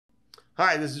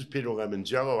Hi, this is Peter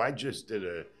Lemongello. I just did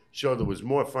a show that was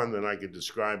more fun than I could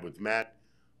describe with Matt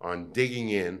on Digging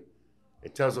In.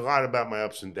 It tells a lot about my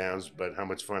ups and downs, but how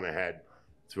much fun I had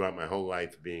throughout my whole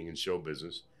life being in show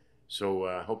business. So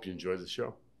I hope you enjoy the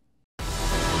show.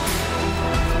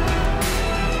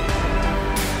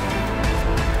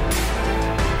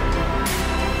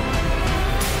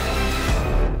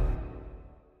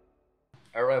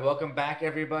 All right, welcome back,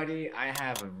 everybody. I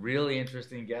have a really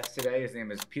interesting guest today. His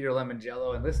name is Peter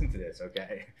Lemongello, and listen to this,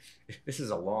 okay? This is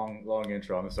a long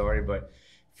intro, I'm sorry, but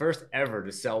first ever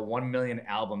to sell 1 million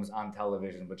albums on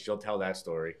television, but she'll tell that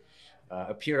story.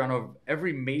 Appeared on over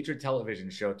every major television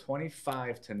show,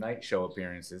 25 Tonight Show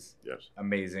appearances. Yes.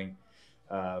 Amazing.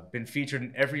 Been featured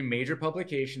in every major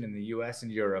publication in the U.S.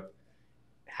 and Europe.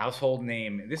 Household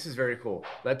name. This is very cool.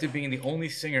 Led to being the only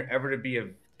singer ever to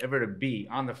be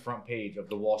on the front page of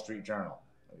the Wall Street Journal.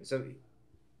 So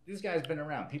this guy's been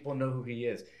around. People know who he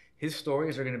is. His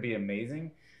stories are going to be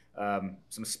amazing.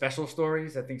 Some special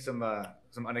stories. I think some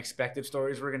unexpected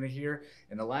stories we're going to hear.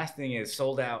 And the last thing is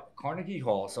sold out Carnegie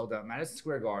Hall, sold out Madison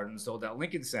Square Garden, sold out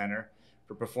Lincoln Center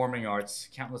for performing arts,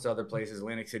 countless other places,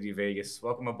 Atlantic City, Vegas.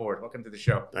 Welcome aboard. Welcome to the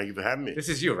show. Thank you for having me. This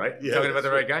is you, right? Yeah, You're talking about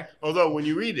the right guy? Although when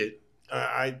you read it,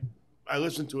 I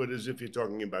listen to it as if you're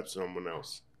talking about someone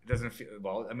else. It doesn't feel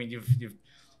well. I mean,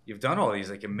 you've done all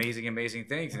these like amazing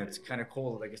things, and it's kind of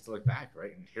cool, I guess, to look back,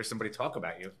 right, and hear somebody talk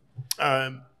about you.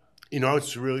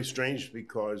 It's really strange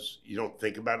because you don't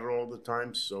think about it all the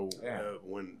time. So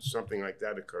when something like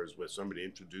that occurs, where somebody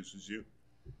introduces you,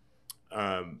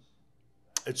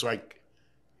 it's like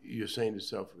you're saying to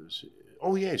yourself,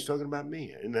 "Oh yeah, he's talking about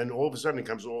me," and then all of a sudden it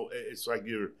comes all. It's like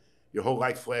your whole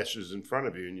life flashes in front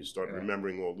of you, and you start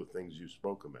remembering all the things you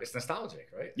spoke about. It's nostalgic,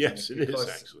 right? Yes, it is,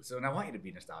 actually. So, and I want you to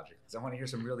be nostalgic because I want to hear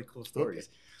some really cool stories.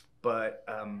 Okay. But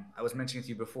I was mentioning to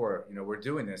you before, we're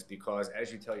doing this because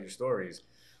as you tell your stories,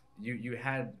 you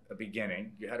had a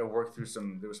beginning. You had to work through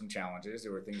there were some challenges.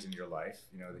 There were things in your life,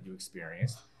 that you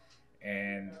experienced.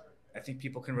 And I think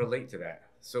people can relate to that.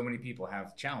 So many people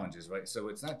have challenges, right? So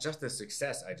it's not just the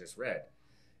success I just read.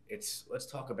 Let's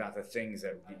talk about the things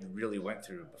that you really went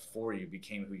through before you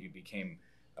became who you became,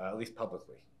 at least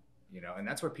publicly, and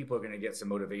that's where people are going to get some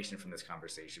motivation from this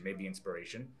conversation, maybe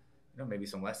inspiration, maybe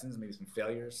some lessons, maybe some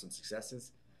failures, some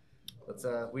successes.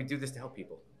 We do this to help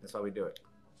people. That's why we do it.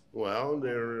 Well,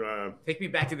 take me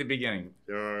back to the beginning.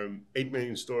 There are 8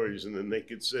 million stories in the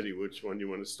naked city. Which one do you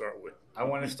want to start with? I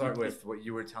want to start with what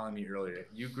you were telling me earlier.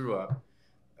 You grew up,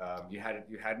 you had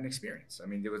an experience. I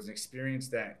mean, there was an experience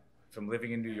that from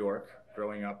living in New York,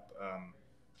 growing up, I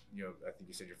think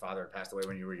you said your father had passed away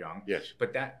when you were young. Yes.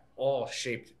 But that all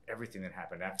shaped everything that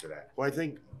happened after that. Well, I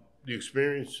think the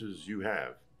experiences you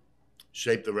have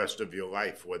shape the rest of your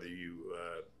life, whether you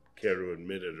care to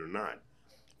admit it or not.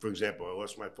 For example, I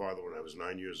lost my father when I was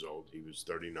 9 years old. He was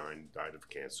 39, died of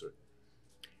cancer.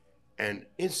 And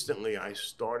instantly I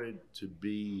started to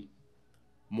be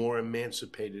more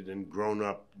emancipated and grown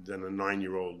up than a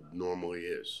 9-year-old normally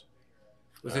is.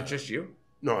 Was it just you?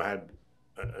 No, I had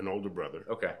an older brother.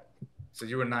 Okay. So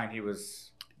you were 9, he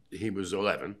was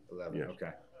 11. 11, yes.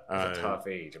 Okay. It's a tough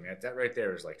age. I mean, that right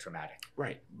there is like traumatic.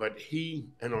 Right. But he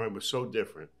and I were so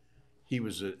different. He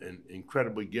was an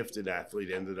incredibly gifted athlete,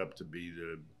 ended up to be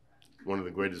one of the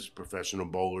greatest professional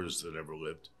bowlers that ever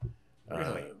lived.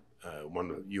 Really? Won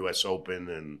the U.S. Open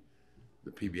and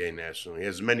the PBA National. He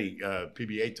has as many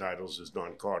PBA titles as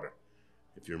Don Carter,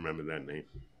 if you remember that name.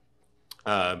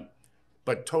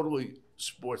 But totally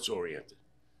sports-oriented.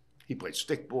 He played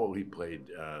stickball. He played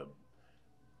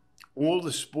all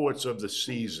the sports of the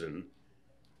season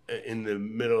in the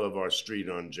middle of our street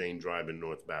on Jane Drive in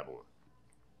North Babylon,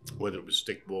 whether it was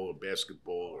stickball or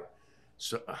basketball or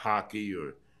hockey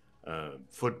or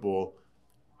football.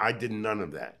 I did none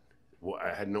of that.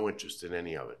 I had no interest in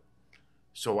any of it.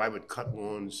 So I would cut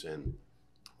lawns and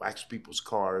wax people's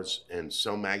cars and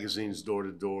sell magazines door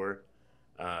to door,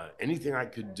 anything I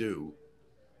could do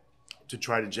to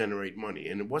try to generate money.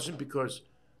 And it wasn't because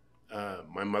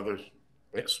my mother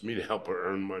asked me to help her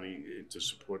earn money to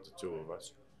support the two of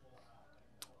us.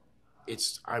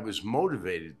 I was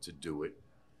motivated to do it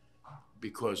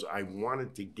because I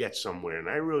wanted to get somewhere, and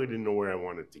I really didn't know where I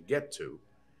wanted to get to,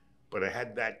 but I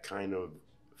had that kind of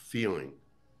feeling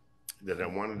that I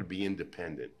wanted to be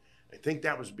independent. I think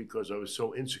that was because I was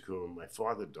so insecure when my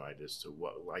father died as to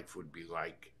what life would be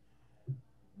like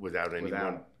without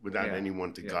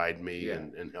anyone to guide me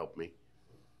and help me.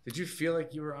 Did you feel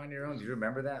like you were on your own? Do you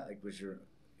remember that? Like, was your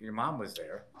mom was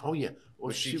there? Oh yeah. Well,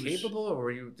 was she capable,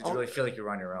 or did you really feel like you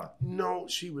were on your own? No,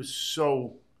 she was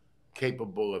so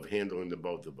capable of handling the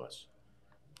both of us.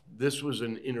 This was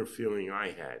an inner feeling I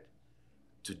had.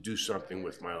 to do something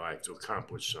with my life, to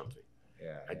accomplish something.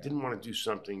 Yeah. I didn't want to do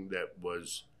something that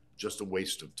was just a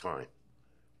waste of time.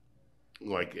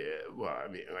 Like,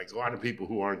 like a lot of people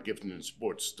who aren't gifted in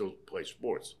sports still play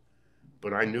sports.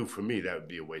 But I knew for me that would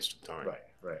be a waste of time.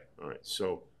 Right. All right.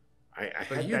 So I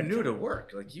but had you that knew to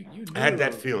work. Like you knew. I had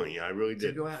that feeling. I really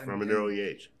did go out from an early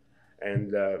age.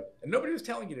 And nobody was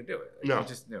telling you to do it. Like, no. You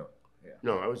just knew. Yeah.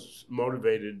 No, I was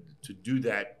motivated to do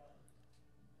that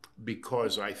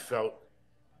because I felt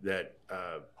that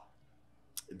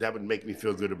that would make me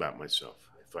feel good about myself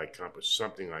if I accomplished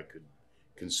something I could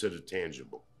consider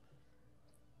tangible.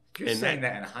 You're saying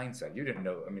that in hindsight, you didn't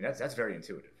know. I mean, that's very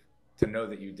intuitive to know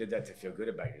that you did that to feel good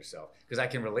about yourself. Because I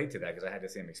can relate to that because I had the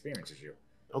same experience as you.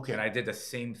 Okay. And I did the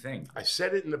same thing. I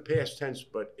said it in the past tense,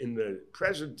 but in the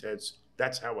present tense,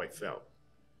 that's how I felt.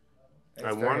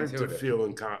 I wanted to feel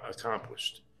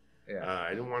accomplished. Yeah. I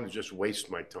didn't want to just waste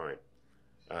my time.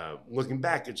 Looking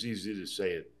back, it's easy to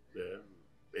say it.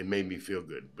 It made me feel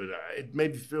good, but it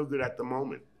made me feel good at the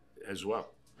moment as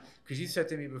well. Because you said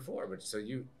to me before, but so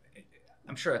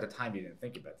I'm sure at the time you didn't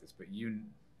think about this, but you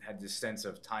had this sense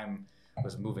of time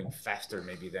was moving faster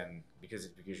maybe than because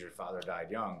your father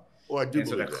died young. Well, I do and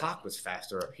so the believe that. clock was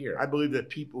faster up here. I believe that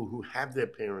people who have their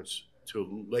parents till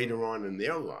later on in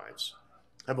their lives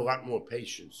have a lot more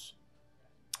patience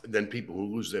than people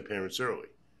who lose their parents early.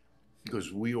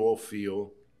 Because we all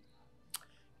feel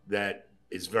that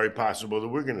it's very possible that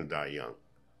we're going to die young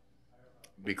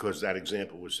because that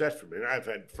example was set for me. And I've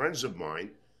had friends of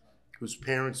mine whose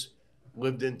parents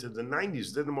lived into the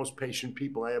 90s. They're the most patient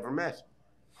people I ever met.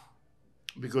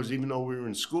 Because even though we were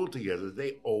in school together,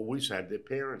 they always had their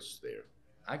parents there.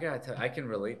 I gotta tell you, I can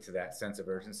relate to that sense of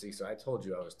urgency. So I told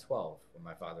you I was 12 when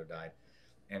my father died.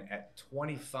 And at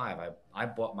 25, I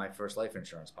bought my first life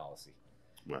insurance policy.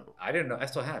 Wow. I didn't know. I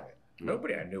still have it.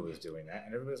 Nobody I knew was doing that.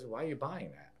 And everybody was like, why are you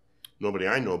buying that? Nobody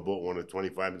I know bought one at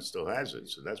 25 and still has it.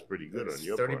 So that's pretty good on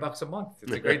your part. $30 a month.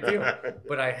 It's a great deal.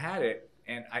 But I had it,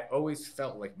 and I always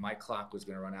felt like my clock was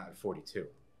going to run out at 42.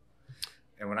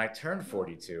 And when I turned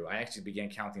 42, I actually began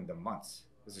counting the months.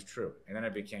 This is true. And then I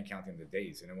began counting the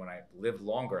days. And then when I lived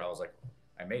longer, I was like,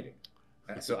 I made it.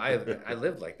 And so I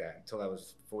lived like that until I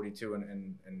was 42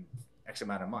 and X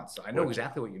amount of months. So I know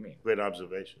exactly what you mean. Great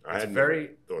observation. It's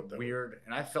very weird.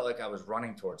 And I felt like I was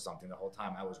running towards something the whole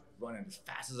time. I was running as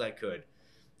fast as I could,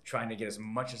 trying to get as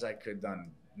much as I could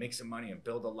done, make some money and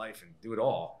build a life and do it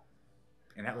all.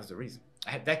 And that was the reason.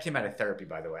 That came out of therapy,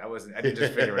 by the way. I didn't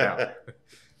just figure it out.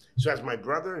 So as my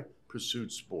brother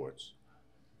pursued sports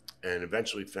and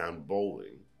eventually found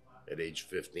bowling at age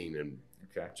 15 and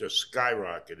just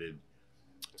skyrocketed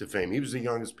to fame. He was the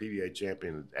youngest PBA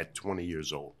champion at 20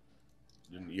 years old,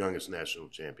 the youngest national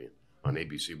champion on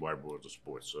ABC Wide World of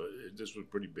Sports. So this was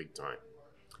pretty big time.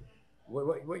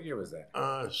 What year was that?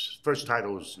 First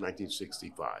title was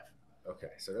 1965. Okay,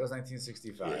 so that was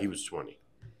 1965. Yeah, he was 20.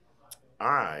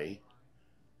 I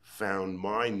found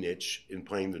my niche in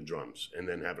playing the drums and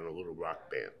then having a little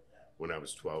rock band when I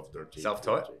was 12, 13.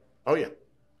 Self-taught? 14. Oh, yeah.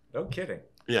 No kidding.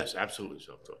 Yes, absolutely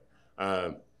self-taught.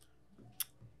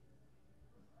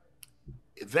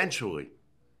 Eventually,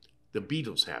 the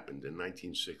Beatles happened in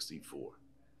 1964.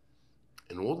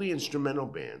 And all the instrumental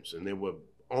bands, and there were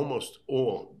almost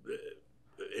all the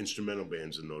instrumental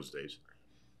bands in those days,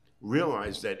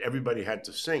 realized that everybody had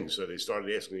to sing. So they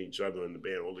started asking each other in the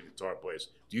band, all the guitar players,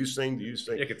 do you sing? Do you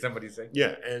sing? Yeah, could somebody sing?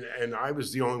 Yeah, and I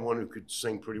was the only one who could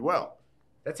sing pretty well.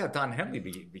 That's how Don Henley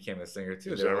became a singer,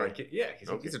 too. Is that right? Like, yeah,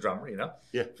 he's a drummer,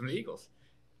 Yeah. from the Eagles.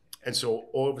 And so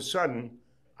all of a sudden,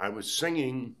 I was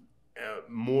singing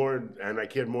more, and I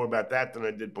cared more about that than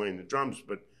I did playing the drums.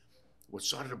 But what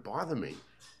started to bother me,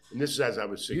 and this is as I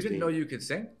was 16. You didn't know you could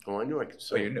sing? Oh, I knew I could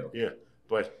sing. Oh, you knew? Yeah,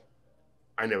 but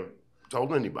I never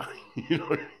told anybody.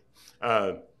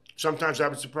 Sometimes I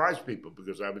would surprise people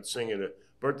because I would sing at a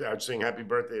birthday. I'd sing "Happy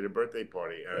Birthday" at a birthday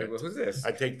party. Wait, well, who's this?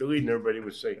 I'd take the lead, and everybody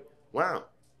would say, "Wow,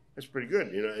 that's pretty good,"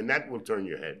 and that will turn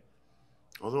your head.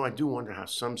 Although I do wonder how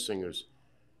some singers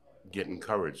get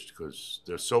encouraged because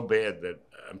they're so bad that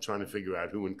I'm trying to figure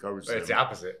out who encouraged them. It's the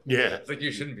opposite. Yeah. It's like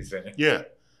you shouldn't be singing. Yeah.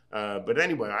 But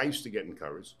anyway, I used to get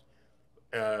encouraged.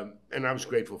 And I was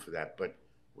grateful for that. But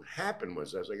what happened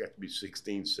was as I got to be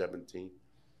 16, 17,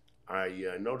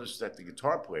 I noticed that the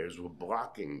guitar players were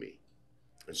blocking me.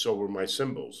 And so were my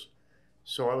cymbals.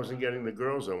 So I wasn't getting the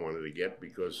girls I wanted to get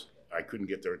because I couldn't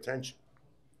get their attention.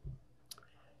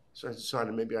 So I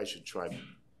decided maybe I should try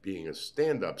being a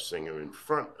stand-up singer in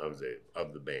front of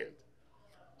the band.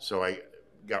 So I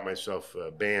got myself a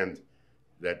band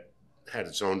that had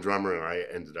its own drummer, and I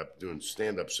ended up doing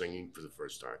stand-up singing for the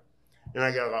first time. And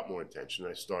I got a lot more attention.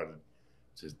 I started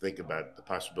to think about the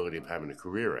possibility of having a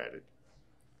career at it.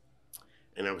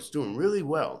 And I was doing really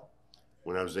well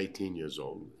when I was 18 years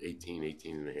old, 18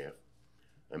 and a half.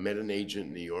 I met an agent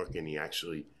in New York, and he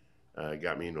actually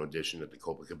got me an audition at the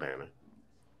Copacabana.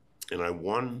 And I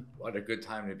won. What a good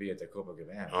time to be at the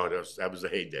Copacabana. Oh, that was the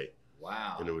heyday.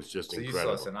 Wow. And it was just so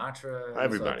incredible. You saw Sinatra,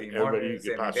 everybody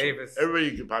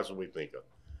you could possibly think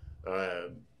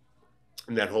of.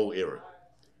 In that whole era.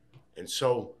 And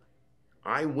so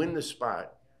I win the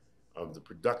spot of the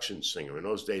production singer. In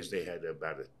those days, they had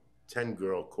about a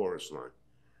 10-girl chorus line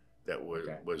that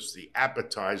was the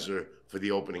appetizer for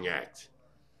the opening act.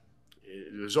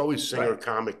 It was always singer,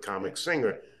 comic,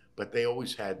 singer, but they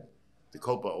always had, the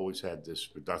Copa always had this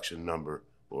production number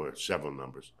or several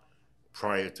numbers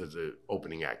prior to the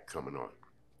opening act coming on.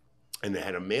 And they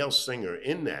had a male singer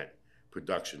in that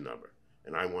production number,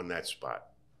 and I won that spot.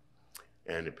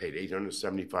 And it paid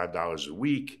 $875 a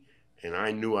week, and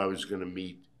I knew I was going to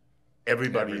meet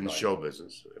everybody in the show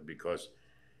business, because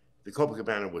the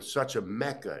Copacabana was such a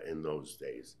mecca in those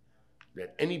days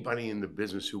that anybody in the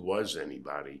business who was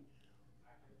anybody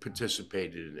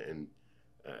participated and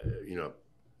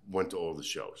went to all the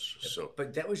shows. So,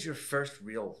 but that was your first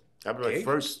real. That was my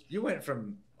first. You went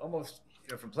from almost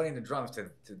from playing the drums to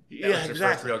yeah, that was your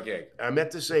exactly. first real gig. I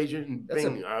met this agent, and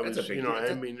bing, I was big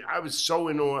I was so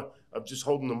in awe of just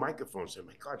holding the microphone, saying,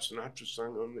 "My God, Sinatra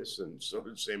sung on this, and so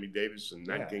did Sammy Davis and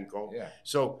Nat King Cole." Yeah.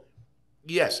 So,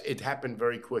 yes, it happened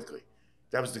very quickly.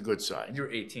 That was the good side. And you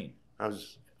were 18. I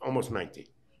was almost 19.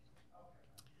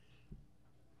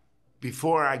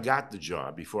 Before I got the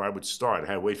job, before I would start, I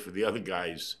had to wait for the other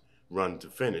guys' run to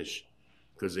finish,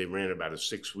 because they ran about a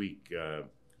 6-week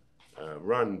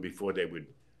run before they would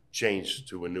change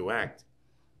to a new act.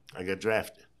 I got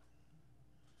drafted.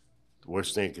 The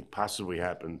worst thing that could possibly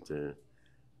happen to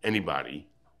anybody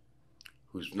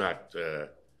who's not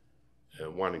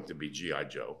wanting to be G.I.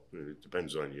 Joe. It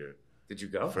depends on your Did you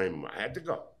go? frame. I had to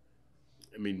go.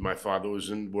 I mean, my father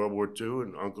was in World War II,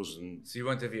 and uncles and... So you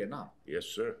went to Vietnam? Yes,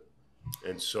 sir.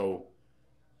 And so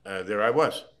there I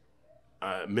was,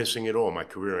 missing it all. My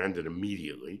career ended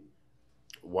immediately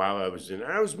while I was in.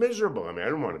 I was miserable. I mean, I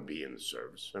didn't want to be in the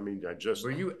service. I mean, I just.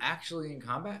 Were you actually in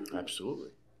combat?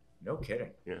 Absolutely. No kidding.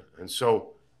 Yeah. And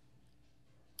so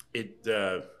it,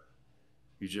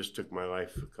 you just took my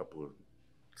life a couple of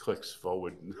clicks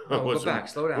forward. No, go back.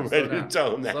 Slow down. Ready Slow down. to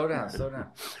tell them that. Slow down.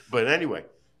 But anyway,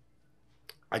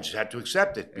 I just had to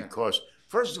accept it because,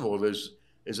 first of all, there's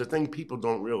a thing people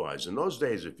don't realize. In those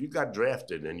days, if you got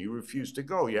drafted and you refused to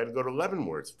go, you had to go to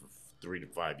Leavenworth for 3 to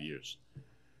 5 years.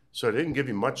 So they didn't give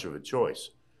you much of a choice.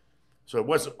 So it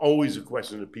wasn't always a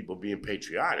question of people being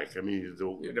patriotic. I mean,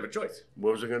 You didn't have a choice.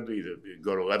 what was I going to do? Either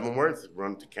go to Leavenworth,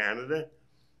 run to Canada,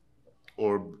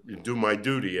 or do my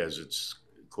duty, as it's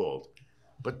called.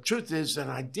 But the truth is that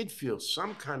I did feel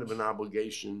some kind of an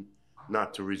obligation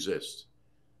not to resist.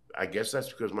 I guess that's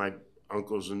because my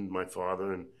uncles and my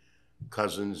father and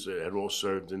cousins had all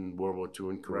served in World War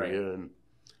II in Korea, and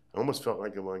I almost felt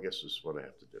like, well, I guess this is what I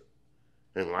have to do.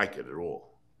 I didn't like it at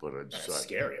all, but I decided. That's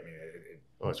scary. I mean,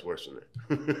 Oh, it's worse than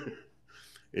that.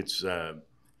 It's, I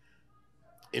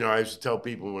used to tell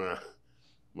people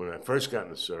when I first got in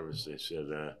the service, they said,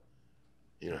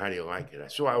 how do you like it? I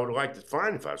said, well, I would have liked it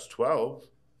fine if I was 12,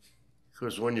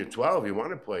 because when you're 12, you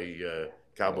want to play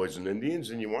Cowboys and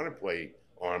Indians, and you want to play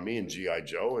Army and G.I.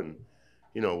 Joe, and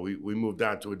we moved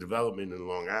out to a development in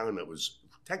Long Island that was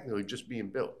technically just being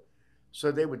built.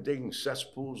 So they were digging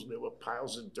cesspools, and there were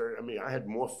piles of dirt. I mean, I had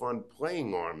more fun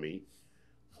playing Army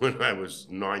when I was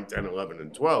 9, 10, 11,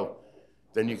 and 12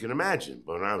 than you can imagine.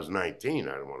 But when I was 19,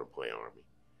 I didn't want to play Army.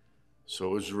 So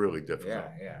it was really difficult.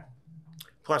 Yeah.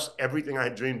 Plus, everything I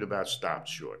dreamed about stopped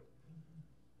short.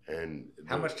 And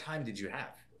How much time did you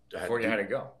have before you had to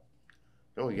go?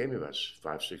 No, he gave me about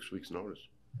 5, 6 weeks notice.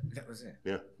 That was it.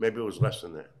 Yeah, maybe it was less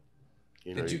than that.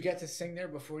 Did you get to sing there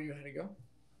before you had to go?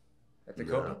 At the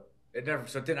No. Copa? It never.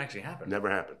 So it didn't actually happen. Never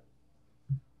happened.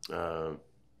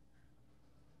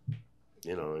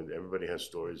 Everybody has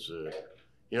stories.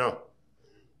 Am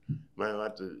I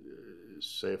allowed to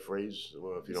say a phrase?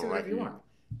 Well, if you don't like it,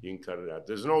 you can cut it out.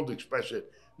 There's an old expression: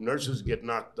 nurses get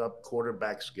knocked up,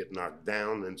 quarterbacks get knocked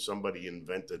down, and somebody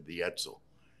invented the Etzel.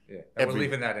 Yeah, and we're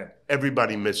leaving that in.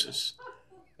 Everybody misses.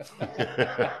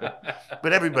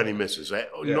 But everybody misses.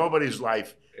 Nobody's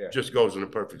life just goes in a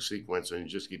perfect sequence, and you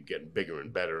just keep getting bigger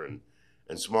and better and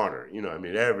smarter.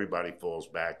 Everybody falls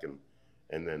back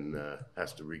and then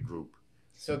has to regroup.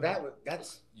 So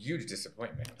that's huge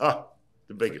disappointment. Oh,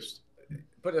 the biggest.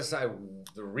 Put aside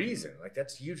the reason,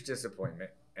 that's huge disappointment.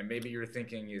 And maybe you're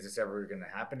thinking, is this ever going to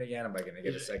happen again? Am I going to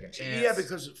get a second chance? Yeah,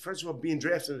 because first of all, being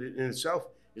drafted in itself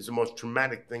is the most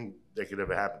traumatic thing that could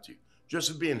ever happen to you.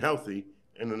 Just as being healthy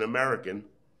and an American,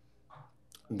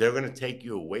 they're going to take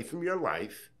you away from your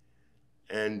life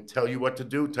and tell you what to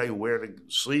do, tell you where to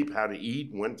sleep, how to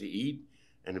eat, when to eat,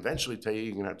 and eventually tell you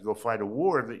you're going to have to go fight a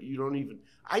war that you don't even,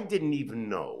 I didn't even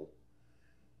know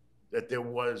that there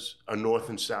was a North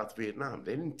and South Vietnam.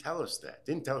 They didn't tell us that.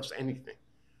 They didn't tell us anything.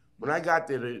 When I got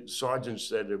there, the sergeant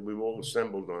said that we were all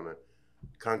assembled on a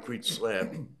concrete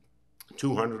slab.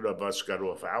 200 of us got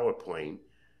off our plane,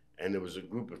 and there was a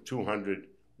group of 200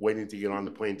 waiting to get on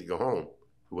the plane to go home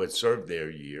who had served there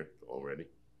a year already.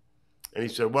 And he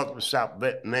said, "Welcome to South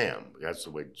Vietnam." That's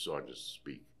the way sergeants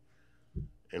speak.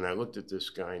 And I looked at this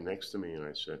guy next to me and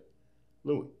I said,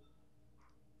 "Louis,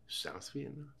 South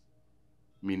Vietnam?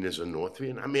 I mean, there's a North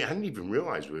Vietnam?" I mean, I didn't even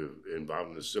realize we were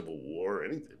involved in the Civil War or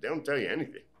anything. They don't tell you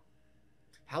anything.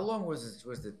 How long was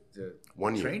the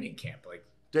 1 year. training camp? Like,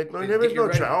 There was no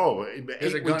training.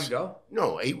 Does a gun go?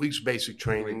 No, 8 weeks basic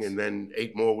training, weeks. and then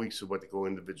 8 more weeks of what they call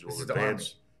individual This is the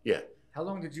advance. Yeah. How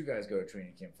long did you guys go to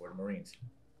training camp for, the Marines?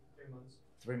 3 months.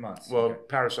 3 months. Well, okay.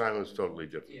 Paris Island is totally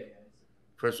different. Yeah.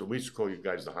 First of all, we used to call you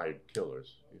guys the hired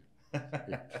killers.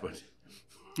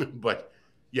 But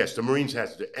yes, the Marines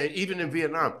had to. And even in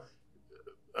Vietnam,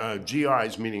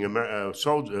 GIs, meaning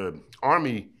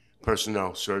Army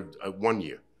personnel, served 1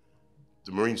 year.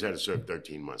 The Marines had to serve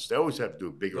 13 months. They always have to do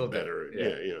it bigger, better.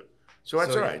 Yeah. So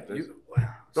that's all right. Wow.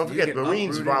 Don't So forget,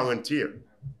 Marines volunteer.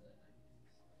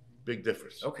 Big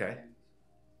difference. Okay.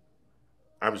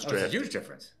 I was That's a drafted. huge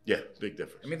difference. Yeah, big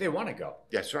difference. I mean, they want to go.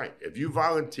 That's right. If you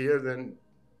volunteer, then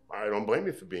I don't blame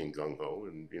you for being gung-ho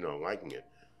and, liking it.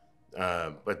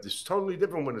 But it's totally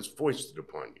different when it's foisted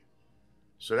upon you.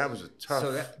 So that was a tough.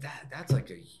 So that's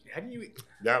like how do you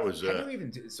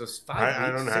even do so? It's 5 weeks, I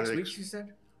don't know 6 how to weeks. You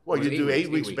said. Well, Or you was it do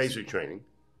 8 weeks? weeks basic training,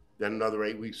 then another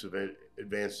 8 weeks of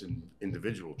advanced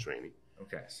individual training,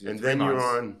 Okay. So and then you're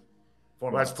on. 4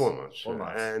 Well, months. that's 4 months. 4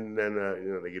 months. And then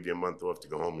they give you a month off to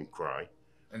go home and cry.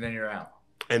 And then you're out.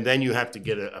 And then you have to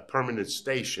get a permanent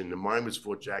station. And mine was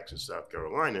Fort Jackson, South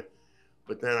Carolina.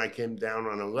 But then I came down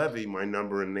on a levy. My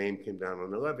number and name came down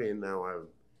on the levy, and now I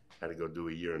had to go do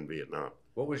a year in Vietnam.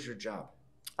 What was your job?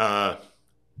 Well,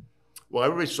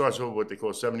 everybody starts with what they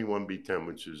call 71B10,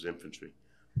 which is infantry.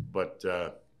 But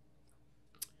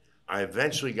I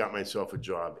eventually got myself a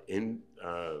job through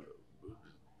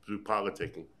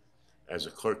politicking as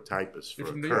a clerk typist for You're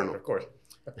a from New colonel. York, of course.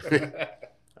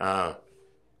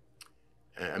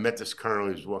 And I met this colonel.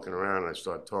 He was walking around, and I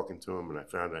started talking to him, and I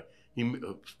found out he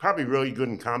was probably really good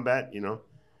in combat,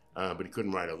 but he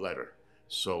couldn't write a letter.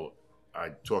 So I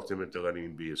talked him into letting me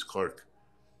be his clerk.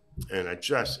 And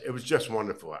it was just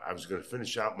wonderful. I was going to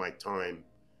finish out my time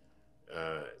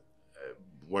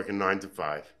working 9 to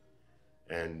 5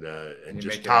 and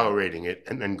just tolerating it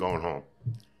and then going home.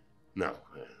 No,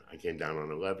 I came down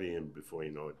on a levy, and before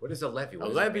you know it. What is a levy? A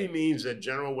levy means that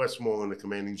General Westmoreland, the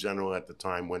commanding general at the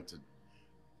time, went to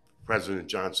President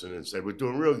Johnson and said, "We're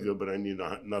doing really good, but I need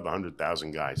another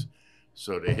 100,000 guys."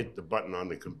 So they hit the button on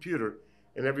the computer,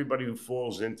 and everybody who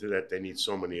falls into that, they need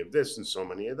so many of this and so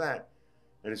many of that.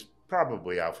 And it's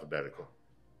probably alphabetical.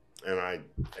 And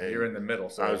you're in the middle.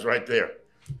 So I was right there.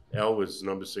 L was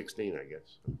number 16, I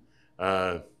guess.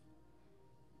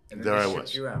 and there I was.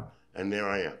 shipped you out. And there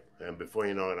I am. And before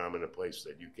you know it, I'm in a place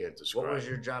that you can't describe. What was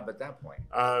your job at that point?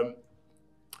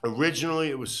 Originally,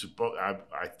 it was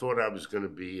I thought I was going to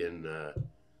be in the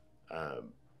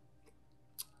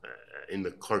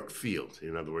clerk field,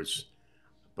 in other words.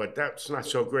 But that's not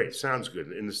so great. It sounds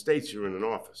good. In the States, you're in an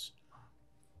office.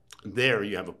 There,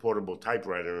 you have a portable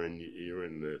typewriter, and you're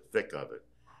in the thick of it.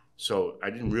 So I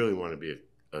didn't really want to be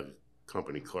a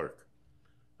company clerk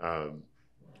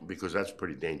because that's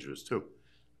pretty dangerous, too.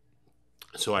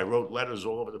 So I wrote letters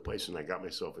all over the place, and I got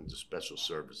myself into special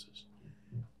services.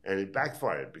 And it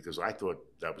backfired because I thought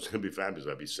that was going to be fabulous.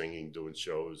 I'd be singing, doing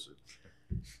shows.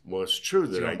 Well, it's true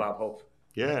that Bob Hope.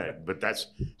 Yeah, but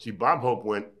Bob Hope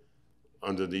went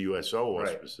under the USO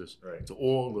auspices to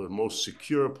all the most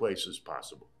secure places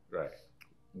possible. Right.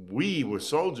 We were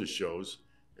soldier shows,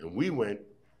 and we went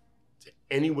to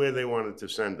anywhere they wanted to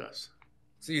send us.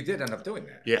 So you did end up doing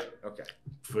that? Yeah. Okay.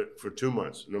 For 2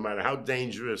 months, no matter how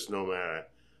dangerous, no matter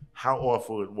how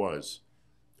awful it was.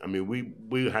 I mean, we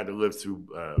had to live through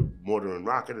mortar and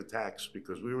rocket attacks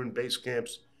because we were in base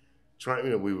camps.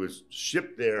 We were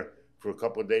shipped there for a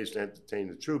couple of days to entertain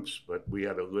the troops, but we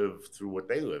had to live through what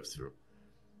they lived through.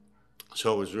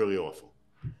 So it was really awful.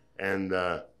 And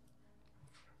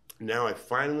now I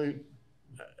finally,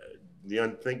 the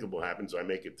unthinkable happens. I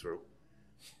make it through,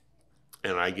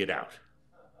 and I get out.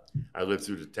 I lived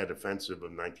through the Tet Offensive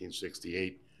of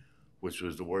 1968, which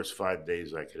was the worst 5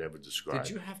 days I could ever describe.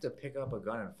 Did you have to pick up a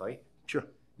gun and fight? Sure.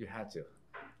 You had to.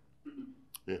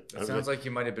 Yeah. It sounds like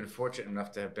you might have been fortunate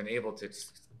enough to have been able to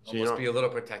So, almost be a little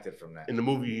protected from that. In the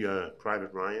movie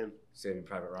Private Ryan, Saving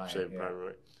Private Ryan. Saving Private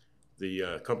Ryan,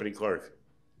 the company clerk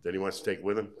that he wants to take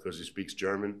with him because he speaks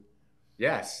German.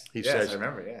 Yes. He yes, says, I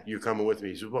remember. Yeah. "You're coming with me."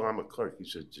 He said, "Well, I'm a clerk." He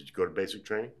said, "Did you go to basic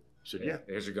training?" He said, "Yeah."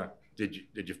 Here's your gun. Did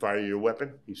you fire your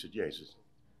weapon? He said, "Yeah." He says,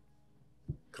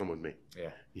 "Come with me." Yeah.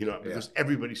 You know, because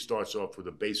everybody starts off with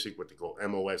a basic, what they call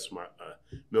MOS,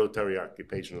 military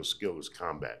occupational skill is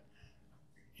combat.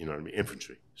 You know what I mean?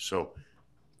 Infantry. So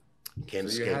you can't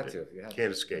escape it. You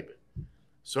can't escape it.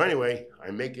 So anyway,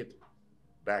 I make it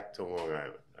back to Long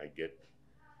Island. I get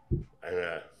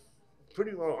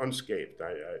pretty well unscathed.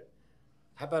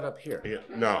 How about up here?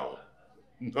 No,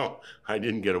 I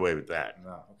didn't get away with that.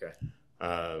 No, okay.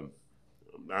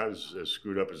 I was as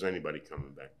screwed up as anybody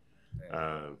coming back.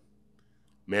 Yeah.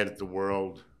 Mad at the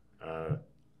world,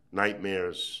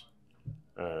 nightmares.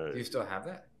 Do you still have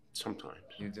that? Sometimes.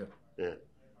 You do? Yeah.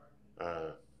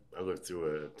 I lived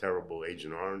through a terrible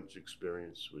Agent Orange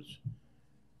experience, which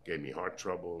gave me heart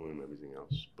trouble and everything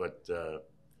else. But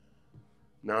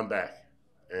now I'm back,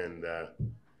 and I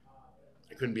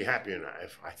couldn't be happier. And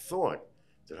I thought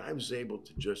that I was able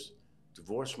to just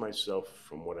divorce myself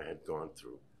from what I had gone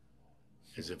through,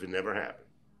 as if it never happened.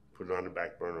 Put it on the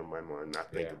back burner of my mind,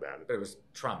 not think about it. But it was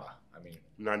trauma. I mean,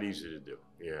 not easy to do.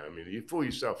 Yeah, I mean, you fool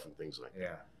yourself and things like that.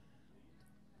 Yeah.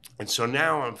 And so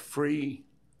now I'm free,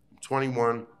 I'm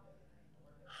 21,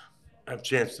 I have a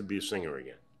chance to be a singer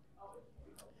again.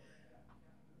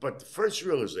 But the first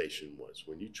realization was,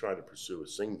 when you try to pursue a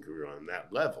singing career on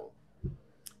that level,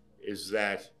 is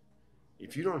that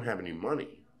if you don't have any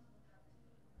money,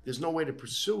 there's no way to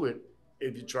pursue it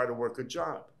if you try to work a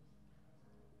job.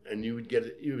 And you would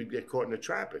get caught in a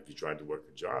trap if you tried to work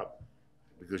a job,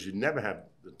 because you'd never have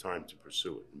the time to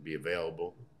pursue it and be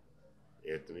available.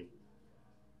 Anthony.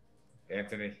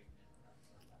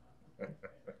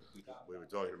 We were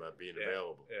talking about being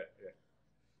available. Yeah.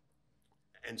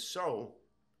 And so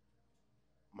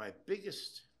my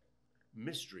biggest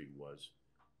mystery was,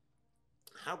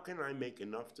 how can I make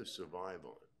enough to survive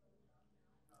on,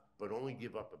 but only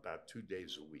give up about 2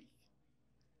 days a week,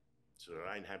 so that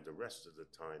I'd have the rest of the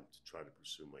time to try to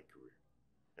pursue my career.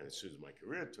 And as soon as my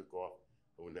career took off,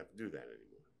 I wouldn't have to do that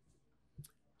anymore.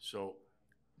 So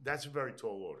that's a very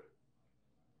tall order.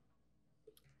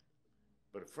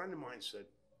 But a friend of mine said,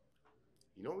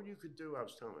 "You know what you could do?" I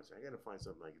was telling him, I said, "I got to find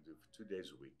something I could do for 2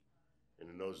 days a week." And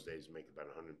in those days, make about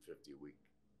 $150 a week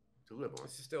to live on.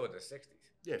 This is still in the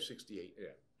 60s. Yeah, 68.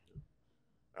 Yeah.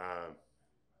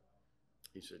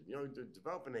 He said,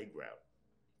 develop an egg route.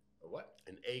 A what?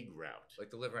 An egg route. Like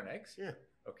delivering eggs? Yeah.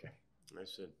 Okay. And I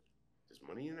said, "There's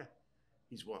money in that?"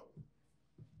 He's, "Well,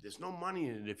 there's no money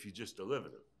in it if you just deliver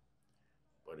them.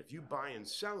 But if you buy and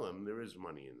sell them, there is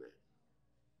money in there."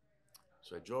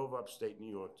 So I drove upstate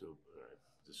New York to,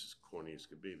 this is corny as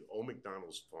could be, the Old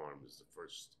McDonald's Farm is the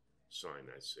first sign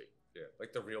I see. Yeah,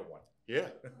 like the real one. Yeah.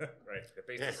 Right. They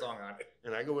based the song on it.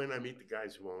 And I go in, I meet the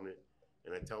guys who own it,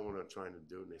 and I tell them what I'm trying to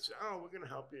do, and they say, "Oh, we're going to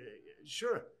help you."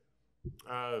 Sure.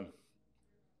 One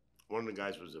of the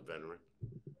guys was a veteran.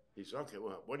 He said, "Okay,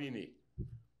 well, what do you need?"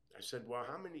 I said, "Well,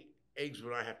 how many eggs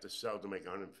would I have to sell to make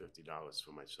 $150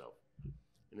 for myself?"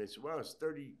 And they said, "Well, it's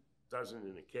 30 dozen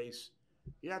in a case.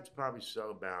 You have to probably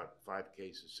sell about 5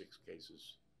 cases, 6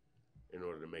 cases in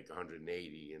order to make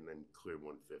 180 and then clear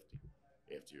 150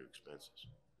 after your expenses."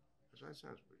 I said, "That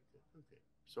sounds pretty good." Okay.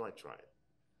 So I try it.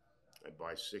 I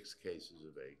buy 6 cases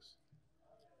of eggs.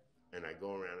 And I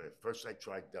go around, and first I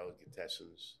tried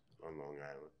delicatessens on Long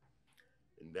Island.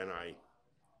 And then I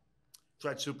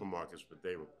tried supermarkets, but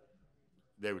they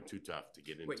were too tough to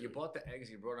get into. Wait, you bought the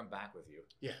eggs, you brought them back with you?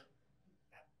 Yeah.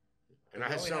 And I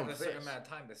had to sell them fast. You only have a certain amount of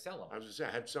time to sell them. I was going to say,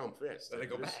 I had to sell them fast. So they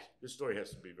go bad. This story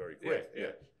has to be very quick.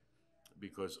 Yeah.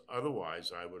 Because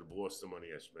otherwise I would have lost the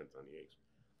money I spent on the eggs.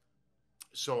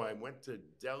 So I went to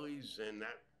delis, and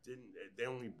they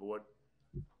only bought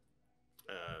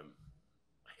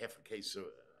half a case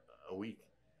a week.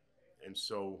 And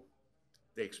so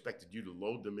they expected you to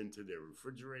load them into their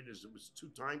refrigerators. It was too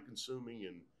time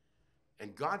consuming,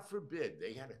 and God forbid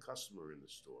they had a customer in the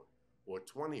store, or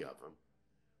 20 of them.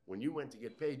 When you went to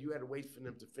get paid, you had to wait for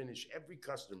them to finish every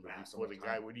customer before the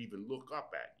guy would even look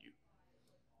up at you.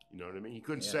 You know what I mean? He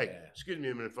couldn't say, "Excuse me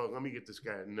a minute, folks, let me get this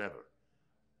guy." Never.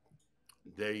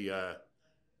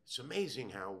 It's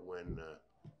amazing how when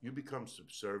you become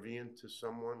subservient to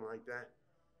someone like that,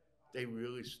 they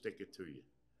really stick it to you.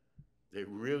 They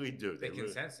really do. They can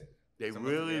sense it. They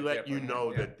really let you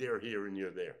know that they're here and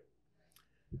you're there.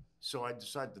 So I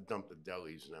decided to dump the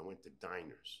delis, and I went to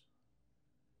diners,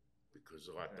 because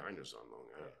a lot of diners on Long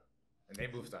Island. And they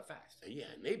move stuff fast.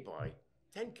 Yeah, and they buy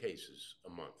 10 cases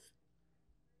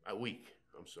a week.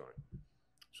 I'm sorry.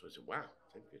 So I said, wow,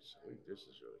 10 cases a week, this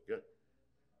is really good.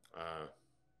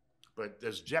 But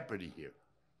there's jeopardy here.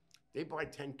 They buy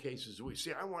 10 cases a week.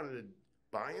 See, I wanted to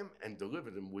buy them and deliver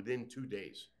them within 2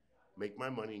 days, make my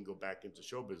money and go back into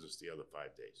show business the other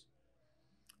 5 days.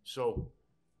 So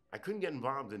I couldn't get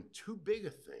involved in too big a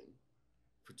thing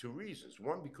for 2 reasons.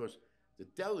 One, because the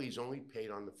delis only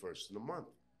paid on the first of the month.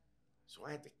 So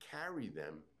I had to carry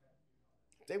them.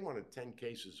 They wanted 10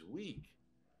 cases a week.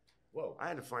 Whoa. I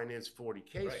had to finance 40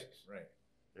 cases. Right.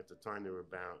 At the time, they were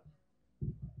about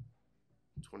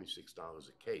 $26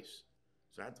 a case.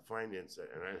 So I had to finance that,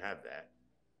 and I didn't have that.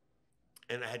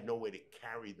 And I had no way to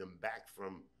carry them back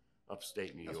from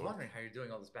upstate New York. I was wondering how you're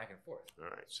doing all this back and forth. All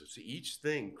right. So see, each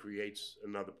thing creates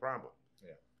another problem.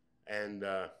 Yeah. And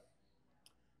I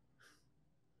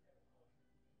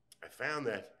found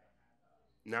that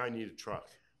now I need a truck.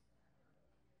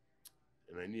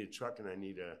 And I need a truck, and I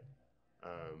need a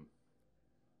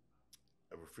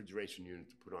refrigeration unit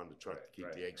to put on the truck to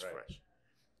keep the eggs fresh.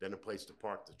 Then a place to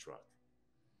park the truck.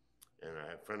 And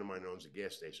a friend of mine owns a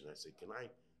gas station. I said, can I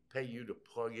pay you to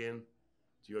plug in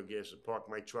to your gas and park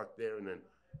my truck there and then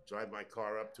drive my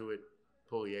car up to it,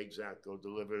 pull the eggs out, go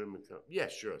deliver them and come? Yeah,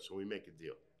 sure. So we make a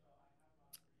deal.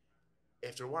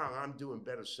 After a while, I'm doing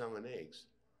better selling eggs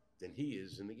than he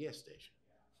is in the gas station.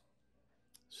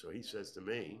 So he says to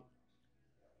me,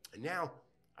 and now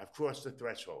I've crossed the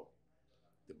threshold.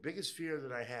 The biggest fear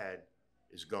that I had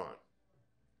is gone.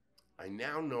 I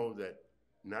now know that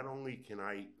not only can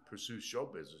I pursue show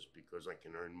business because I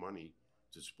can earn money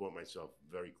to support myself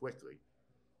very quickly,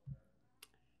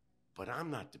 but I'm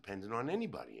not dependent on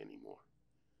anybody anymore.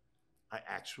 I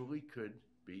actually could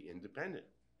be independent.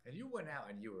 And you went out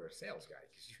and you were a sales guy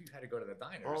because you had to go to the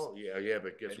diners. Oh, yeah,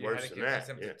 but it gets worse than that. You had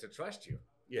to convince them to trust you.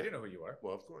 Yeah. They didn't know who you are.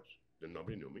 Well, of course. Then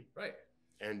nobody knew me. Right.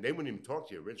 And they wouldn't even talk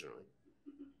to you originally.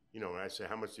 You know, when I say,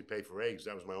 how much do you pay for eggs?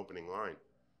 That was my opening line.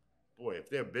 Boy, if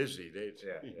they're busy,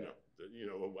 you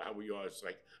know how we are. It's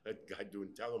like a guy doing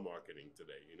telemarketing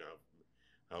today. You know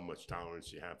how much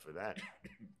tolerance you have for that.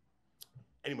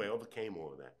 Anyway, I overcame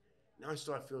all of that. Now I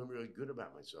start feeling really good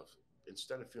about myself.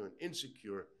 Instead of feeling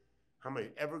insecure, how am I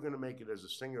ever going to make it as a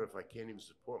singer if I can't even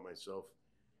support myself,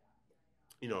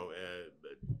 you know,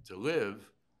 to live?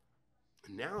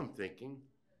 And now I'm thinking,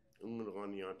 a little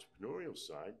on the entrepreneurial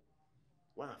side,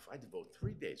 wow, if I devote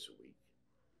 3 days a week,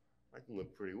 I can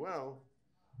live pretty well.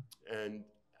 And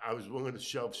I was willing to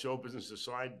shelve show business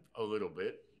aside a little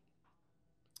bit.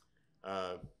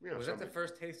 Was that the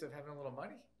first taste of having a little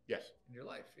money? Yes. In your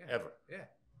life? Yeah. Ever. Yeah.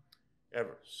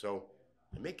 Ever. So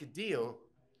I make a deal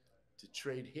to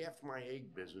trade half my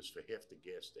egg business for half the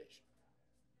gas station.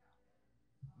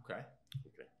 Okay.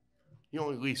 He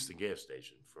only leased the gas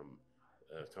station from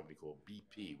a company called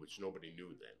BP, which nobody knew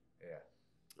then.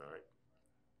 Yeah. All right.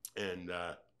 And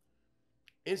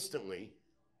instantly,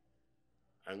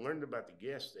 I learned about the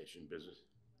gas station business,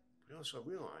 but I also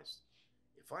realized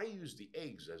if I use the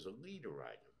eggs as a leader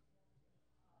item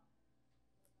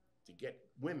to get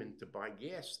women to buy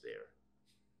gas there,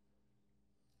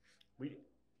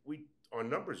 our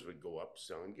numbers would go up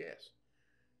selling gas.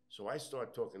 So I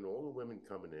start talking to all the women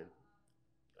coming in.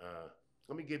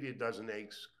 Let me give you a dozen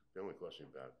eggs. They only cost me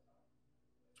about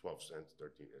 12 cents,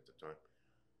 13 at the time.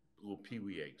 Little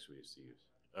pee-wee eggs we used to use.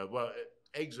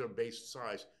 Eggs are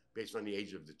size based on the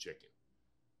age of the chicken.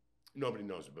 Nobody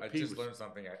knows it, but I just learned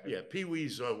something.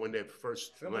 Pee-wees are when they're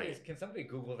first laying. Can somebody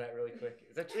Google that really quick?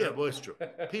 Is that true? Yeah, well, it's true.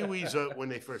 Pee-wees are when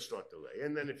they first start to lay.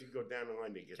 And then if you go down the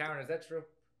line, they get... Karen, is that true?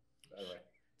 By the way.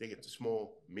 They get the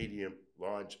small, medium,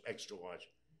 large, extra large.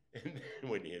 And then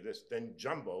when you hear this, then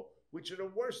jumbo, which are the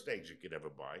worst eggs you could ever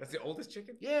buy. That's the oldest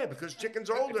chicken? Yeah, because chicken's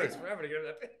older. It takes forever to get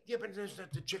that big. Yeah, but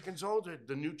the chicken's older.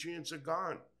 The nutrients are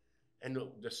gone. And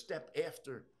the step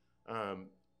after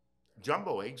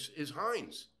jumbo eggs is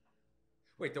Heinz.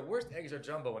 Wait, the worst eggs are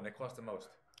jumbo and they cost the most.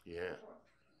 Yeah.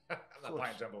 I'm not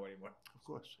buying jumbo anymore. Of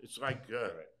course. It's like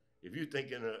if you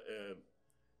think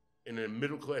in a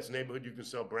middle-class neighborhood you can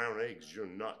sell brown eggs, you're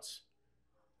nuts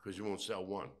because you won't sell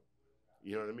one.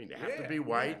 You know what I mean? They have to be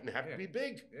white and they have to be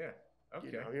big. Yeah. Okay.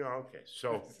 You know, okay.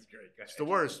 So this is great. It's the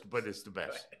worst, but it's the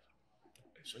best.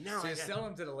 So now you sell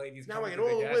them to the ladies. Now I get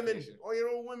all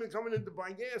the women coming in to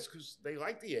buy gas because they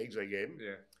like the eggs I gave them.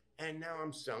 Yeah. And now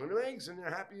I'm selling them eggs, and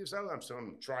they're happy as hell. I'm selling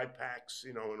them tri-packs,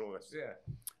 you know, and all that stuff.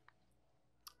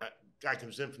 Yeah. Guy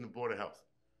comes in from the Board of Health.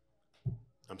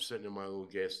 I'm sitting in my little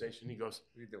gas station. He goes,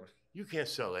 "What are you doing? You can't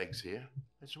sell eggs here."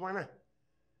 I said, "Why not?"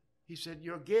 He said,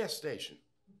 "You're a gas station."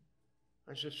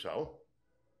 I said, "So?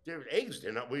 They're eggs.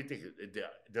 They're not, what do you think?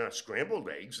 They're not scrambled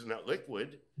eggs. They're not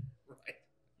liquid." Right.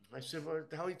 I said, "What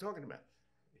the hell are you talking about?"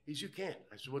 He said, you can't.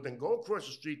 I said, well, then go across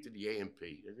the street to the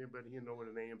A&P. Does anybody here know what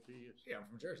an A&P is? Yeah, I'm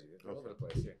from Jersey. They're all over the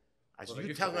place, yeah. I said,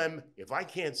 you tell them if I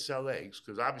can't sell eggs,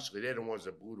 because obviously they're the ones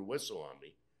that blew the whistle on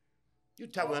me, you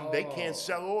tell them they can't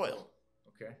sell oil.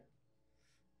 Okay.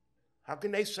 How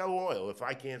can they sell oil if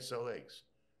I can't sell eggs?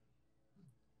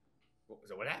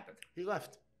 So what happened? He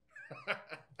left.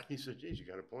 He said, geez, you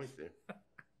got a point there.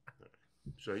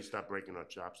 So he stopped breaking our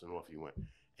chops and off he went.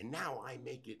 And now I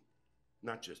make it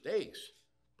not just eggs,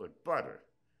 but butter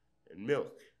and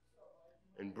milk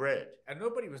and bread. And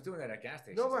nobody was doing that at gas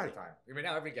stations at the time. I mean,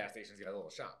 now every gas station's got a little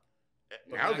shop.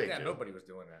 But now they do. Nobody was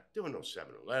doing that. There were no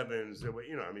 7-Elevens. There were,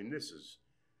 I mean, this is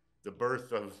the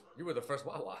birth of... You were the first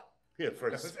Wawa. Yeah,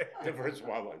 the first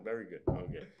Wawa. Very good.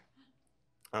 Okay.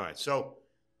 All right. So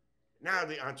now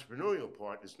the entrepreneurial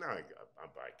part is now I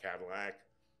buy a Cadillac.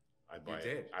 I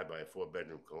buy a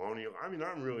 4-bedroom colonial. I mean,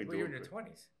 I'm really doing... You're in your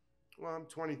 20s. Well, I'm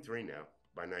 23 now,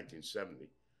 by 1970.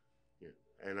 Yeah.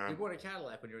 And you bought a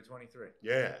Cadillac when you were 23.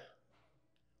 Yeah.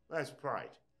 Well, that's pride.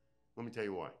 Let me tell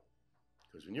you why.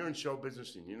 Because when you're in show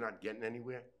business and you're not getting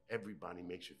anywhere, everybody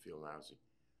makes you feel lousy.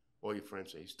 All your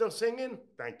friends say, you still singing?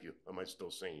 Thank you. Am I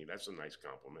still singing? That's a nice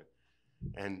compliment.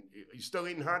 And you still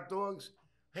eating hot dogs?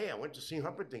 Hey, I went to see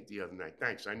Humperdinck the other night.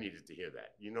 Thanks, I needed to hear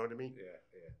that. You know what I mean? Yeah,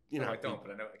 yeah. You know, I don't,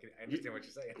 but I understand what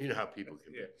you're saying. You know how people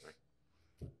can be, right?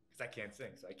 Because I can't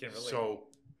sing, so I can't relate. So,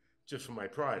 just for my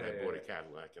pride, I bought a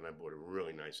Cadillac, and I bought a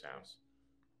really nice house.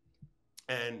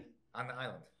 And... On the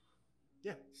island?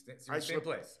 Yeah. Same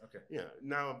place? Okay. Yeah.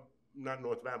 Now, I'm not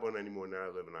North Babylon anymore. Now I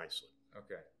live in Iceland.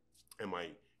 Okay. And my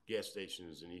gas station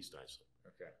is in East Iceland.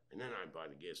 Okay. And then I buy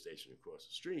the gas station across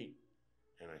the street,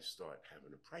 and I start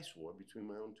having a price war between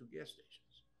my own 2 gas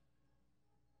stations.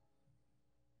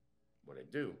 What I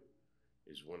do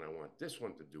is when I want this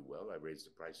one to do well, I raise the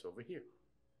price over here.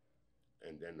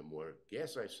 And then the more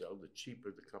gas I sell, the cheaper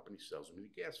the company sells me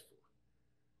the gas for.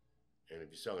 And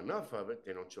if you sell enough of it,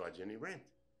 they don't charge any rent.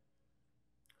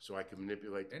 So I can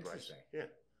manipulate the price. Yeah.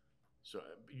 So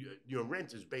your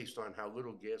rent is based on how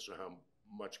little gas or how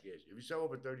much gas. If you sell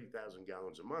over 30,000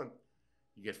 gallons a month,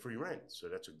 you get free rent. So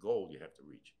that's a goal you have to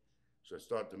reach. So I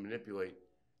start to manipulate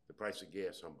the price of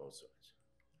gas on both sides.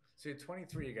 So you're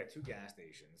 23, you got 2 gas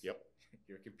stations. Yep.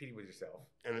 You're competing with yourself.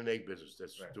 And an egg business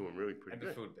that's doing really pretty good.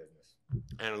 And the food business.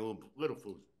 And a little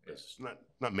food business.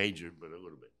 Not major, but a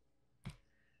little bit.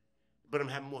 But I'm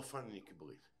having more fun than you can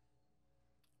believe.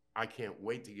 I can't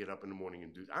wait to get up in the morning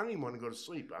and do. I don't even want to go to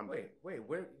sleep. Wait,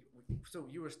 where? So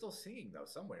you were still singing though,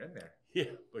 somewhere in there.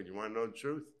 Yeah, but you want to know the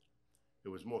truth? It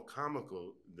was more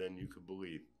comical than you could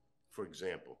believe. For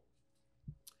example,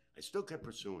 I still kept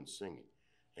pursuing singing,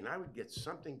 and I would get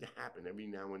something to happen every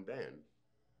now and then.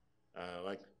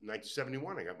 Like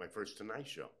 1971, I got my first Tonight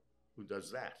Show. Who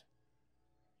does that?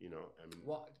 I mean,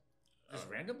 what? Just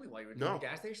randomly while you were doing the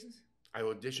gas stations? I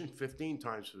auditioned 15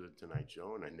 times for the Tonight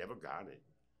Show, and I never got it.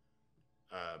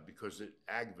 Because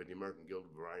AGVA, the American Guild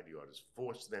of Variety Artists,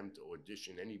 forced them to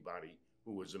audition anybody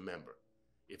who was a member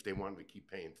if they wanted to keep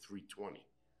paying $320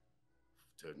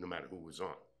 to no matter who was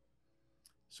on.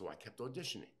 So I kept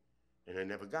auditioning, and I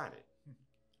never got it.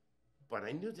 But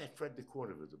I knew that Fred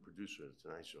DeCordova, the producer of the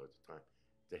Tonight Show at the time,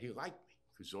 that he liked me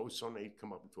because always Sunday he'd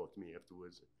come up and talk to me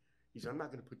afterwards. He said, "I'm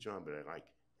not going to put you on, but I like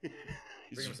it."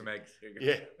 Bring him some eggs. Here you go.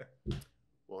 Yeah.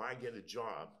 Well, I get a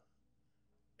job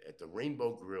at the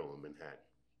Rainbow Grill in Manhattan,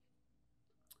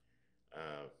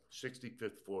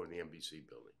 65th floor of the NBC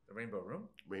building. The Rainbow Room?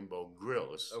 Rainbow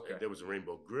Grill. Okay. There was a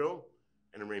Rainbow Grill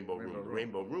and a Rainbow Room. The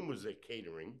Rainbow Room was their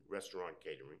catering, restaurant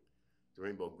catering. The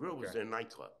Rainbow Grill was their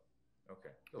nightclub.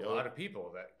 Okay. A lot of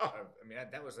people that, I mean,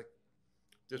 that was like.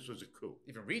 This was a coup.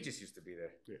 Even Regis used to be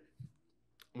there. Yeah.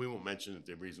 We won't mention that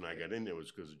the reason I got in there was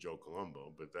because of Joe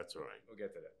Colombo, but that's all right. We'll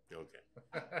get to that. Okay.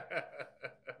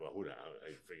 Well, who the hell?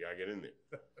 I figure I get in there.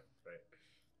 Right.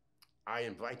 I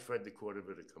invite Fred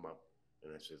DeCordova to come up,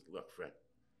 and I said, "Look, Fred,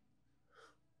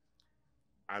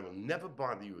 I will never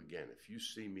bother you again. If you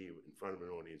see me in front of an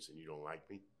audience and you don't like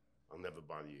me, I'll never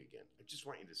bother you again. I just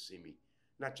want you to see me,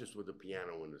 not just with a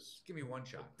piano in this. Give me one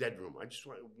shot. Dead room. I just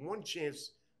want one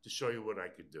chance to show you what I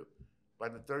could do." By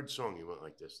the 3rd song, he went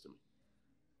like this to me.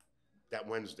 That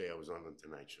Wednesday, I was on the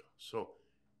Tonight Show. So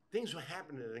things were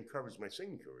happening that encouraged my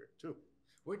singing career, too.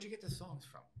 Where'd you get the songs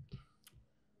from?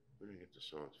 Where did I get the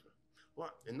songs from?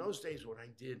 Well, in those days, what I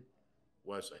did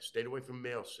was I stayed away from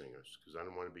male singers because I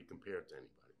didn't want to be compared to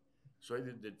anybody. So I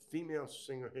either did female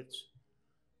singer hits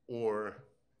or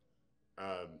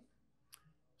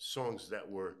songs that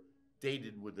were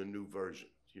dated with a new version,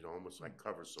 almost like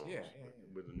cover songs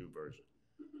with a new version.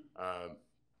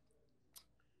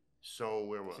 So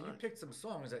where was I? So you picked some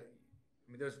songs that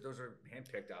I mean, those are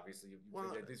handpicked, obviously.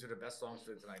 Well, these are the best songs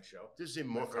for the Tonight Show. This is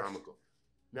even more comical.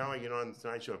 Now I get on the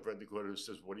Tonight Show, Fred DeCorder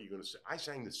says, "What are you going to say?" I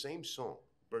sang the same song,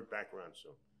 Burt Bacharach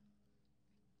song.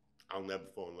 I'll never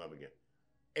fall in love again.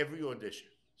 Every audition,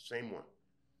 same one.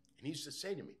 And he used to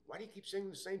say to me, "Why do you keep singing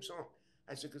the same song?"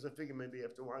 I said, "Because I figure maybe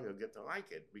after a while you'll get to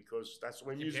like it, because that's the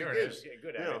way music is." Yeah,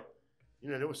 good at it. You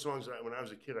know, there were songs that when I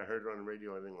was a kid, I heard it on the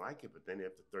radio, I didn't like it, but then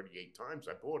after 38 times,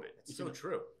 I bought it. It's so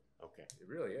true. Okay. It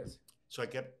really is. So I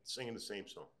kept singing the same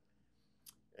song.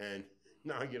 And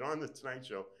now I get on the Tonight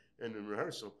Show, and in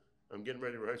rehearsal, I'm getting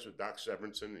ready to rehearse with Doc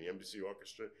Severinsen and the Embassy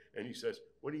Orchestra, and he says,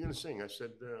 "What are you going to sing?" I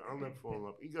said, "I'll Never Fall in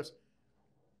Love." He goes,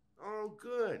 "Oh,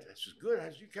 good." I said,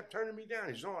 "Good." You kept turning me down.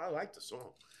 He says, "Oh, I like the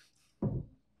song."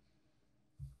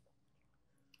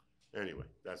 Anyway,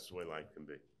 that's the way life can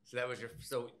be. So that was your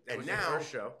your now, first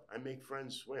show. I make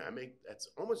friends. That's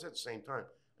almost at the same time.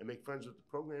 I make friends with the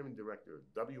programming director of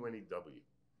WNEW.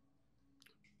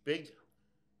 Big,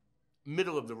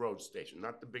 middle of the road station,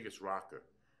 not the biggest rocker.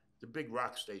 The big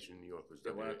rock station in New York was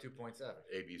 102.7.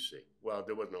 ABC. Well,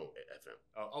 there was no FM.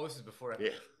 Oh, this is before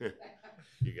FM. Yeah,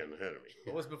 you're getting ahead of me.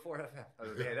 What was before FM? I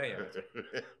was ahead of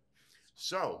you.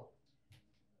 So,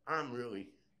 I'm really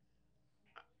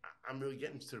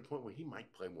getting to the point where he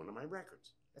might play one of my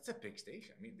records. That's a big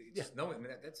station. I mean, just knowing, I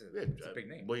mean, that's a big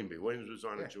name. William B. Williams was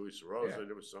on it. Julie Sarosa. Yeah.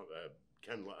 There was some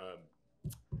Ken,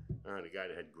 the guy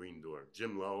that had Green Door,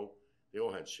 Jim Lowe. They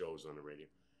all had shows on the radio.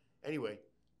 Anyway,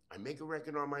 I make a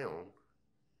record on my own,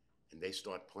 and they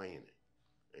start playing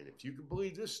it. And if you can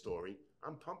believe this story,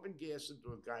 I'm pumping gas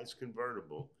into a guy's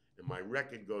convertible, and my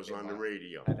record goes on the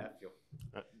radio. How'd that feel?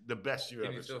 The best you ever.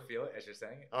 Can you still feel it as you're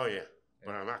saying it? Oh yeah,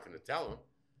 but I'm not going to tell him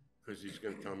because he's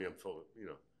going to tell me I'm full of,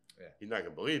 Yeah. He's not going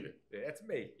to believe it. Yeah, that's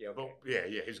me. Yeah, okay. But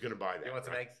yeah, he's going to buy that. You want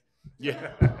some eggs?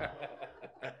 Yeah.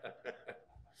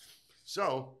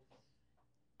 So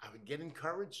I would get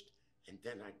encouraged, and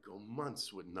then I'd go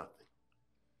months with nothing.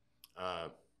 I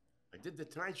did the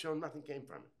Tonight Show, nothing came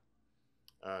from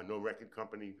it. No record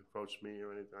company approached me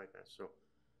or anything like that. So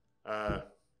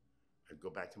I'd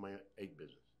go back to my egg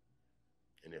business.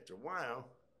 And after a while,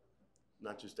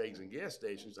 not just eggs and gas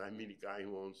stations, I meet a guy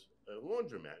who owns a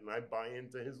laundromat, and I buy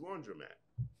into his laundromat.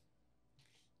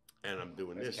 And I'm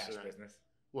doing That's this. Cash business.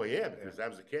 Well, yeah, because that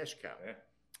was a cash cow.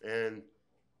 Yeah. And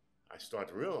I start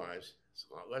to realize it's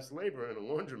a lot less labor in a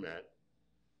laundromat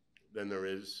than there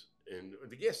is in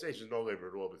the gas station. No labor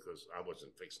at all because I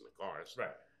wasn't fixing the cars.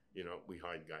 Right. We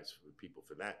hired people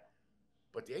for that.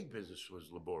 But the egg business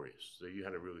was laborious, so you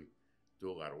had to really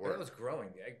do a lot of work. It was growing.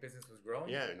 The egg business was growing.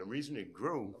 Yeah, and the reason it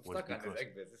grew was stuck on because this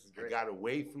egg business. This is great. I got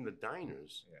away from the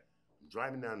diners. Yeah. I'm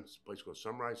driving down this place called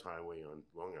Sunrise Highway on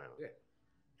Long Island. Yeah.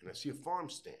 And I see a farm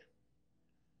stand.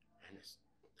 And there's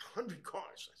 100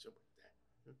 cars. I said, what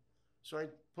the heck? So I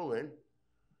pull in,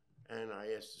 and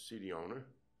I asked to see the owner,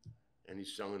 and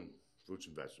he's selling fruits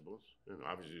and vegetables. And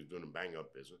obviously he's doing a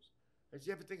bang-up business. I said,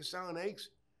 you ever think of selling eggs?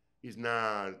 He's,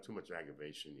 nah, too much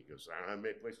aggravation. He goes, I don't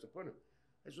have a place to put them.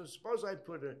 I said, suppose I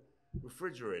put a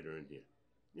refrigerator in here.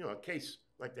 A case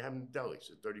like they have in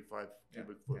delis, a 35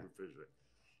 cubic foot refrigerator.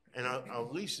 And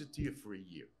I'll lease it to you for a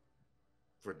year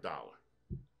for $1.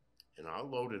 And I'll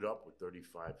load it up with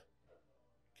 35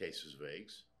 cases of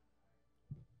eggs.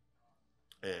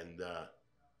 And,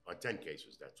 or 10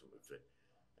 cases, that's what would fit.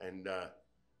 And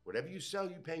whatever you sell,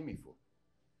 you pay me for.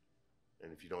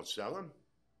 And if you don't sell them,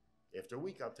 after a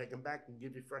week, I'll take them back and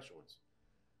give you fresh ones.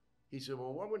 He said,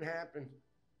 well, what would happen?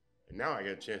 And now I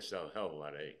got a chance to sell a hell of a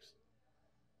lot of eggs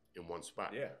in one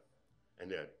spot. Yeah.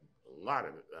 And there are a lot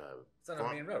of... it's on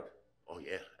a main road. Oh,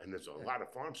 yeah. And there's a lot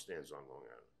of farm stands on Long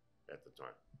Island at the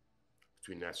time.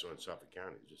 Between Nassau and Suffolk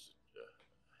County. Just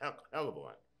a hell of a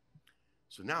lot.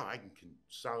 So now I can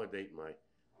consolidate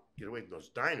get away from those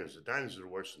diners. The diners are the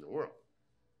worst in the world.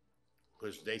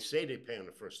 Because they say they pay on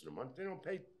the first of the month. They don't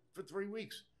pay for 3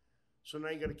 weeks. So now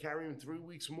you got to carry them 3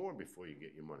 weeks more before you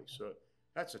get your money. So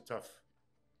that's a tough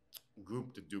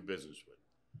group to do business with.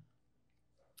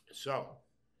 So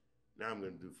now I'm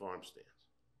going to do farm stands.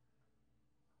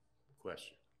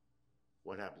 Question: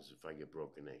 what happens if I get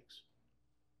broken eggs?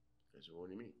 I said, what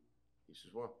do you mean? He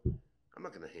says, well, I'm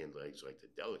not going to handle eggs like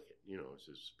they're delicate. It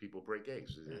says people break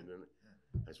eggs.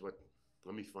 I said,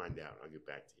 let me find out. I'll get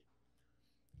back to you.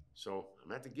 So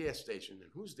I'm at the gas station,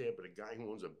 and who's there but a guy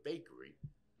who owns a bakery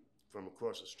from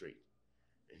across the street.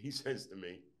 And he says to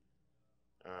me,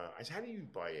 I said, how do you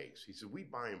buy eggs? He said, we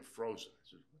buy them frozen. I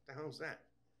said, what the hell is that?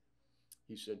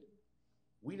 He said,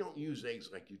 we don't use eggs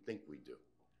like you think we do.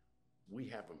 We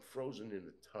have them frozen in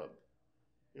a tub,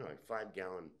 like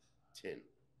 5-gallon tin.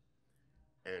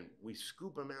 And we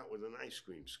scoop them out with an ice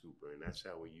cream scooper, and that's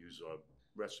how we use our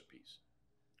recipes.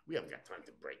 We haven't got time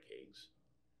to break eggs.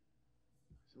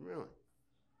 I said, really?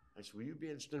 I said, will you be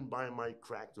interested in buying my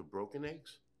cracked or broken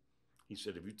eggs? He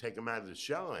said, if you take them out of the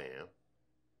shell, I am.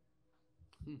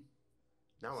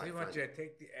 Now So I you want you to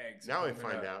take the eggs. Now I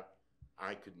find out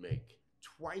I could make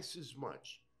twice as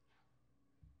much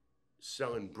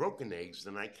selling broken eggs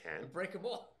than I can. Break them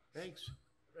all. Eggs.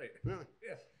 Right. Really?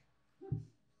 Yeah.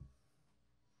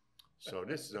 So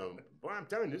this is, boy, I'm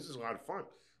telling you, this is a lot of fun.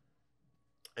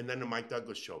 And then the Mike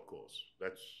Douglas show calls.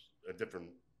 That's a different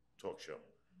talk show.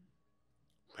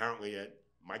 Apparently,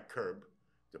 Mike Curb,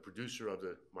 the producer of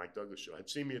the Mike Douglas show, had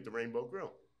seen me at the Rainbow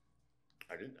Grill.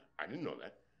 I didn't know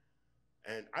that.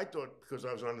 And I thought because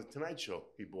I was on the Tonight Show,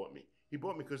 he bought me. He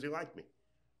bought me because he liked me.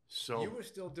 So you were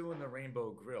still doing the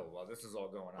Rainbow Grill while this is all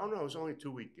going on. Oh no, it was only a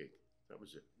 2-week gig. That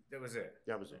was it. That was it.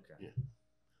 That was it. Okay. Yeah.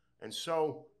 And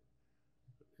so,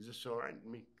 is this all right?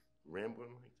 Me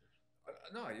rambling like this?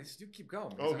 No, you keep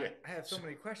going. Okay. I have so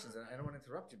many questions, and I don't want to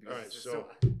interrupt you because All right, so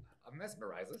I'm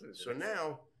mesmerized. Listen to So this.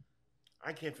 now,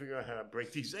 I can't figure out how to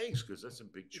break these eggs because that's a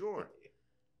big chore.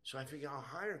 So I figure I'll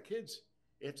hire kids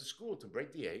after school to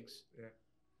break the eggs. Yeah.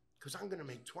 Because I'm going to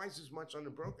make twice as much on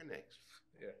the broken eggs.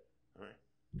 Yeah. All right.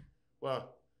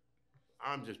 Well,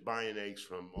 I'm just buying eggs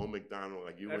from Old McDonald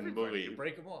like you Everybody, wouldn't believe. you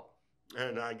break them all.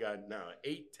 And I got now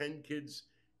 8, 10 kids.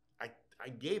 I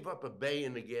gave up a bay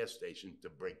in the gas station to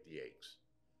break the eggs.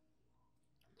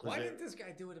 Why didn't this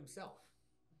guy do it himself?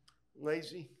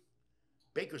 Lazy.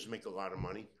 Bakers make a lot of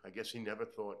money. I guess he never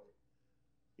thought,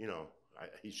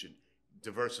 he should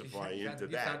diversify into that.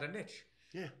 He found a niche.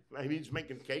 Yeah, I mean, he's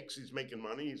making cakes. He's making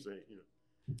money. He's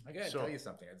I gotta tell you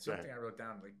something. It's something I wrote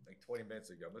down like 20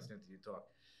 minutes ago. I'm listening to you talk.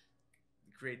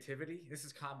 Creativity. This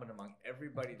is common among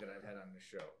everybody that I've had on the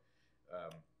show.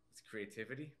 It's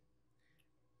creativity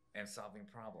and solving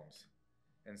problems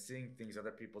and seeing things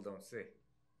other people don't see.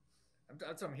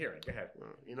 That's what I'm hearing. Go ahead.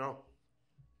 Well,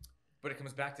 But it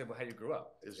comes back to how you grew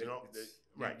up. Necessity.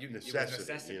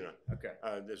 Okay.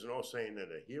 There's an old saying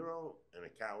that a hero and a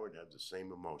coward have the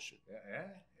same emotion.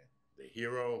 Yeah. The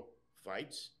hero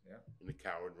fights, Yeah. and the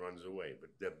coward runs away,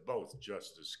 but they're both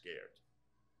just as scared.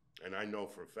 And I know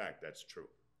for a fact that's true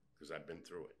because I've been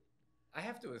through it. I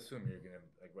have to assume you're gonna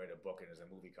write a book and there's a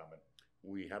movie coming.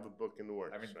 We have a book in the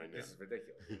works. I mean, right this now. is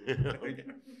ridiculous. Okay.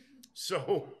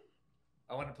 So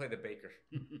I want to play the baker.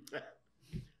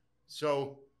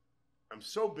 So I'm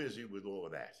so busy with all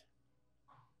of that.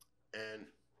 And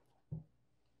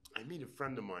I meet a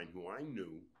friend of mine who I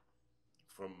knew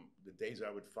from the days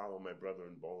I would follow my brother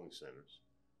in bowling centers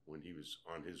when he was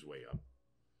on his way up.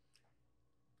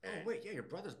 And your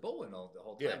brother's bowling the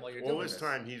whole time while you're doing all this this.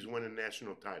 time he's winning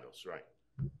national titles, right?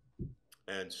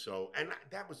 And so,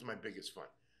 that was my biggest fun.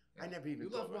 Yeah. I never even You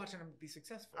thought love watching him be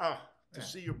successful. To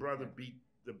see your brother beat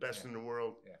the best in the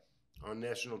world on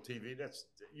national TV,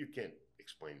 you can't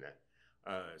explain that,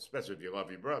 especially if you love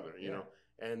your brother, you know.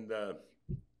 And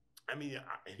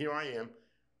here I am.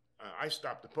 I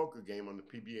stopped the poker game on the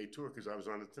PBA tour because I was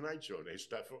on the Tonight Show. They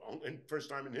stopped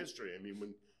first time in history. I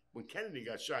mean, when Kennedy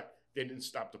got shot, they didn't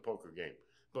stop the poker game.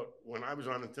 But when I was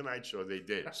on the Tonight Show, they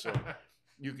did. So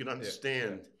you can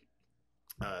understand.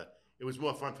 It was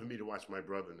more fun for me to watch my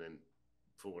brother than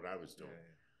for what I was doing.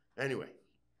 Anyway,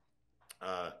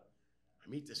 I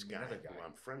meet this guy who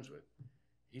I'm friends with.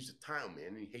 He's a tile man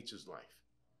and he hates his life.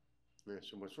 And I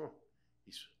said, what's wrong?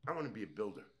 He said, I want to be a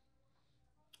builder.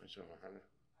 I said,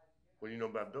 what do you know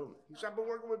about building? He said, I've been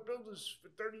working with builders for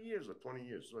 30 years or 20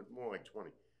 years, more like 20.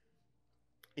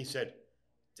 He said,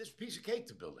 this piece of cake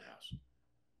to build a house.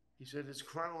 He said, it's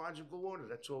chronological order.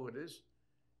 That's all it is.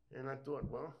 And I thought,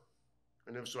 well,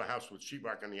 I never saw a house with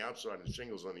sheetrock on the outside and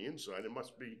shingles on the inside. There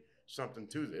must be something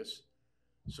to this.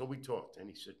 So we talked, and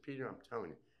he said, Peter, I'm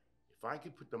telling you, if I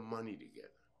could put the money together,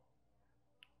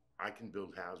 I can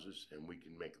build houses and we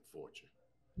can make a fortune.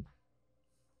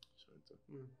 So I thought,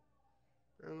 well,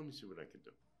 let me see what I can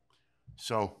do.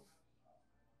 So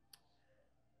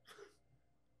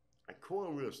I call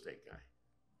a real estate guy.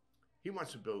 He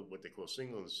wants to build what they call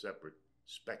single and separate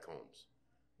spec homes,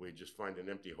 where you just find an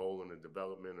empty hole in a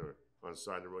development or on the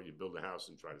side of the road, you build a house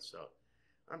and try to sell it.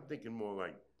 I'm thinking more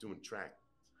like doing tract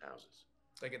houses.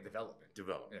 Like a development.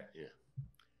 Yeah.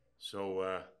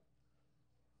 So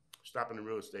stop in the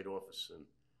real estate office, and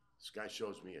this guy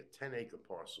shows me a 10-acre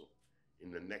parcel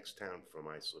in the next town from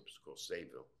Islip. It's called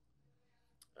Sayville.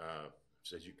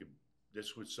 Says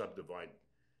this would subdivide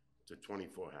to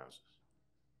 24 houses.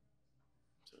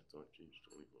 So I thought, geez,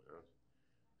 24 houses.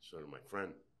 So to my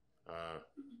friend,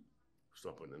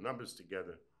 start putting the numbers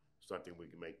together, start thinking we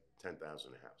could make $10,000 a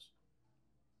house.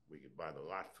 We could buy the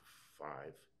lot for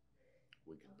 $5,000.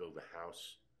 We could build a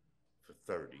house for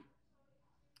 $30,000.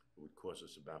 It would cost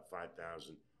us about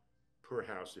 $5,000 per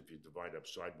house if you divide up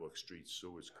sidewalks, streets,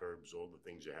 sewers, curbs, all the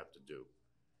things you have to do.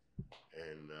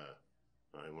 And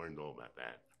I learned all about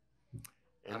that.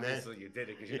 And obviously then, you did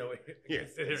it because you know it, yeah,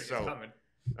 it's coming.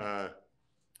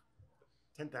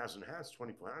 10,000 houses,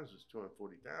 24 houses,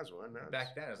 240,000. Well, now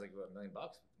Back then it was like what, $1 million.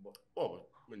 well,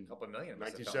 in A couple of million.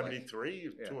 must have felt like.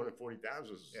 1973, Yeah.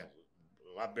 240,000 is Yeah.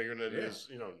 a lot bigger than it is,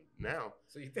 now.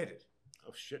 So you did it.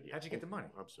 Oh shit! Yeah. How'd you get the money?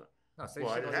 I'm sorry. No, say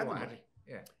Well, I shit didn't all have you the want. money.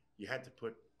 Yeah. You had to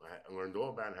put. I learned all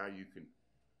about how you can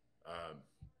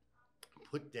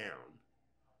put down.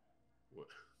 Well,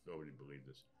 nobody believed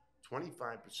this.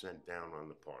 25% down on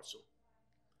the parcel,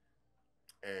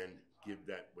 and give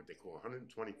that what they call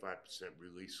 125%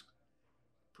 release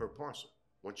per parcel.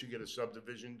 Once you get a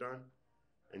subdivision done,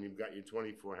 and you've got your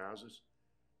 24 houses,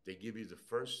 they give you the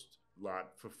first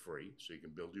lot for free, so you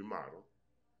can build your model.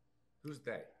 Who's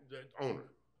they? The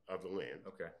owner of the land.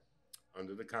 Okay.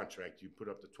 Under the contract, you put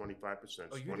up to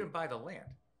 25%. Oh, you didn't buy the land.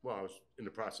 Well, I was in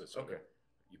the process of it.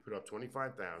 You put up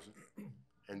 25,000,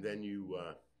 and then you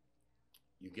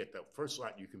get that first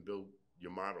lot you can build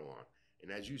your model on.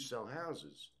 And as you sell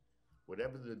houses,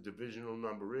 whatever the divisional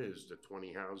number is, the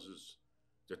 20 houses,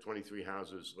 the 23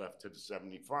 houses left to the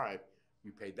 75,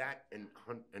 you pay that and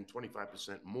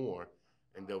 25% more,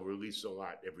 and they'll release a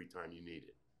lot every time you need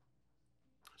it.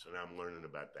 So now I'm learning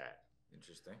about that.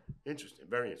 Interesting. Interesting,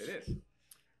 very interesting. It is.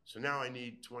 So now I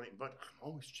need 20, but I'm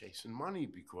always chasing money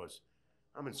because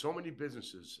I'm in so many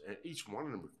businesses, and each one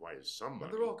of them requires some money.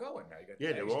 Well, they're all going now. You got the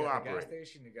Yeah, they're eggs, all you got the gas operating.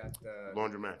 station, you got the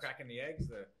Laundromats. cracking the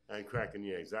eggs. And cracking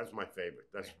the eggs. That's my favorite.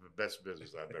 That's the best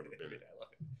business I've ever been in.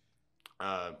 I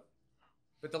love it.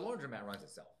 But the laundromat runs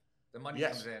itself. The money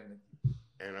Yes. comes in.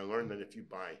 And I learned that if you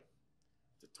buy,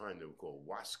 at the time they were called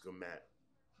Wascomat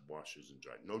washers and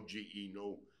dryers. No GE,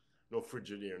 no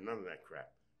Frigidaire, none of that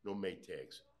crap. No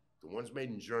Maytags. The ones made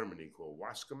in Germany called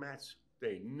Wascomats,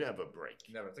 they never break.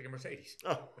 Never. It's like a Mercedes.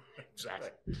 Oh,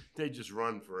 exactly. They just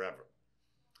run forever.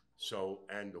 So,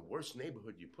 and the worse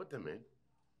neighborhood you put them in,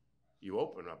 you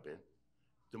open up in,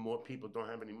 the more people don't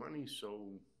have any money,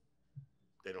 so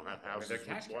they don't have houses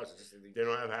with washer. They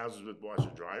don't have houses with washer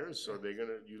dryers, so they're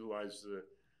gonna utilize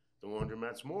the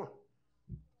laundromats more.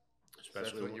 Especially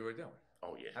So that's what you were doing.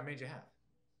 Oh yeah. How many did you have?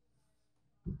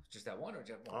 Just that one, or did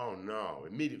you have one? Oh no!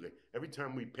 Immediately, every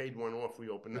time we paid one off, we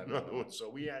opened another one. So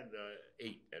we had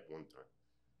 8 at one time.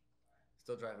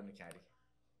 Still driving the caddy.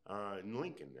 In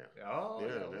Lincoln now. Oh yeah,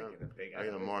 now. Lincoln, the big. I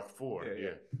got a Mark IV.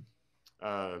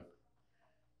 Yeah.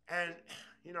 And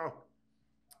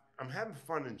I'm having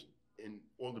fun in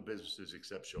all the businesses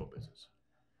except show business,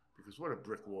 because what a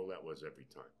brick wall that was every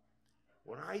time.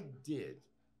 What I did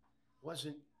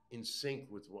wasn't in sync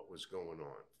with what was going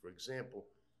on. For example,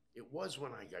 it was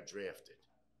when I got drafted,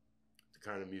 the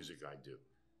kind of music I do.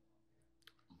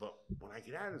 But when I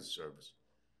get out of the service,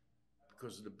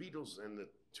 because of the Beatles and the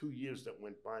 2 years that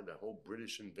went by, the whole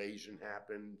British invasion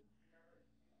happened.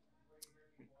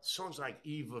 Songs like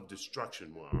Eve of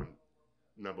Destruction were on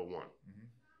number 1.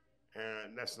 Mm-hmm.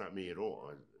 And that's not me at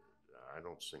all. I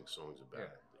don't sing songs about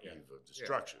Eve of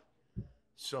Destruction. Yeah.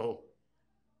 So,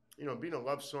 being a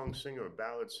love song singer, a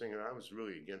ballad singer, I was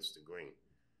really against the grain.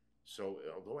 So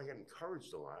although I got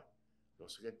encouraged a lot, I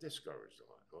also got discouraged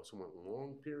a lot. I also went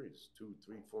long periods, 2,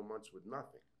 3, 4 months with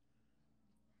nothing.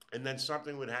 And then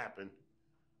something would happen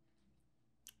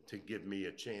to give me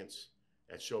a chance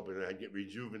at show business. I'd get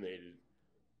rejuvenated.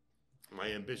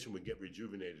 My ambition would get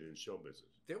rejuvenated in show business.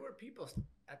 There were people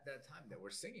at that time that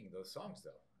were singing those songs, though.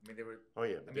 I mean, they were. Oh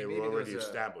yeah, but they were already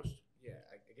established. Yeah,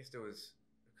 I guess there was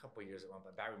a couple of years at one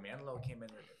point. Barry Manilow came in.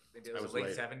 Maybe it was late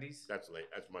later. 70s. That's late.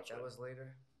 That's much later. That was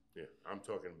later. Yeah, I'm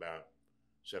talking about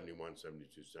 71,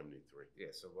 72, 73. Yeah,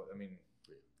 so I mean,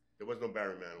 there was no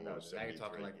Barry Manilow. No, now you're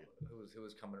talking like who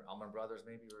was coming? Allman Brothers,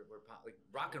 maybe, or like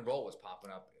rock and roll was popping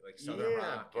up, like Southern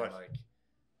rock, and like.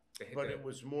 It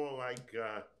was more like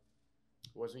it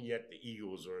wasn't yet the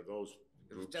Eagles or those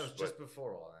groups. That was just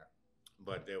before all that.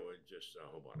 But there were just a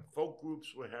whole bunch of folk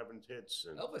groups were having hits.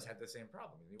 And Elvis had the same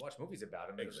problem. You watch movies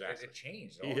about him. Exactly. It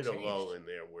changed. He hit a lull in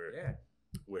there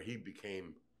where he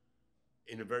became,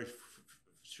 in a very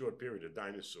short period, a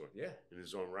dinosaur. Yeah. In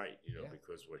his own right,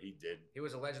 because what he did. He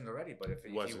was a legend already, but if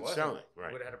he wasn't selling, right,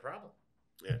 he would have had a problem.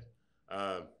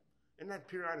 Yeah. And that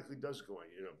periodically does go on.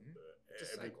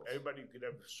 Everybody could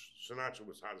have. Sinatra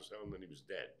was hot as hell, and then he was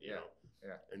dead. You know.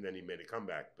 Yeah. And then he made a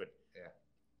comeback, but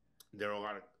there are a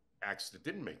lot of acts that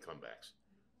didn't make comebacks.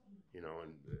 And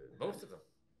most of them.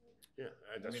 Yeah,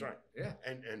 that's right. Yeah.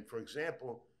 And for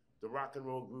example, the rock and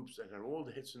roll groups that had all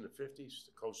the hits in the 50s,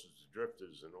 the Coasters, the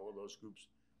Drifters, and all those groups,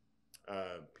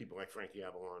 people like Frankie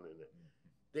Avalon, and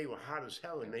they were hot as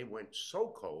hell, and they went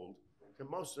so cold that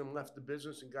most of them left the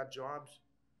business and got jobs.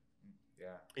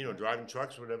 Yeah. You know, driving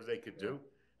trucks, whatever they could do.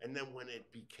 And then when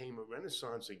it became a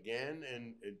renaissance again,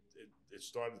 and it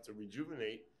started to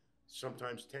rejuvenate,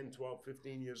 sometimes 10, 12,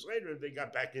 15 years later, they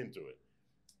got back into it.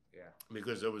 Yeah.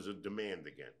 Because there was a demand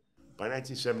again. By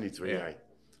 1973,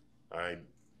 I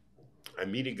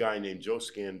meet a guy named Joe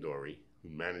Scandori, who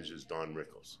manages Don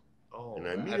Rickles. Oh, and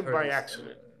I meet him by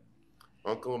accident.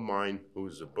 Uncle of mine, who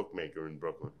was a bookmaker in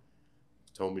Brooklyn,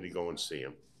 told me to go and see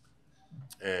him.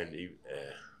 And he,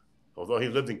 although he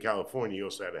lived in California, he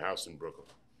also had a house in Brooklyn.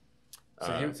 So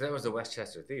that was the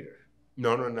Westchester Theater.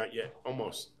 No, not yet.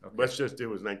 Almost. Okay. Westchester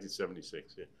was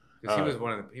 1976. Yeah. Because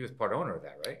he was part owner of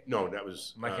that, right? No, that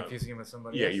was. Am I confusing him with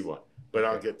somebody yeah, else? you are. But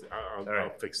Okay.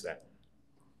 I'll fix that.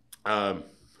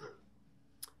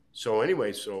 So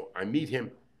anyway, so I meet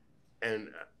him, and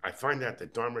I find out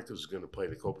that Don Rickles is going to play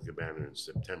the Copacabana in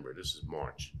September. This is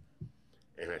March.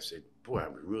 And I said, boy, I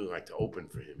would really like to open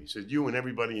for him. He said, you and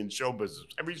everybody in show business,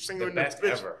 every singer in the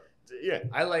business. Ever. Yeah.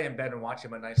 I lay in bed and watch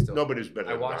him at night still. Nobody's better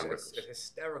than Watch Don it. Rickles. It's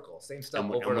hysterical. Same stuff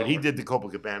And over when and he over. did the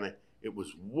Copacabana, it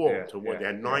was wall to wall. Yeah, They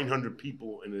had 900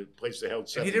 people in a place that held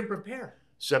And he didn't prepare.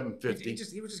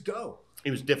 750. He would just go.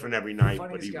 He was different every night,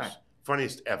 but Funniest he was guy.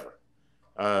 funniest ever.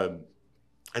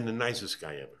 And the nicest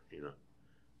guy ever, you know.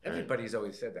 Everybody's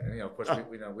always said that. And, you know, of course,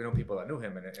 we know people that knew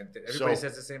him, and everybody So-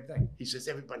 says the same thing. He says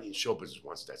everybody in show business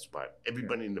wants that spot.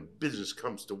 Everybody in the business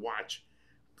comes to watch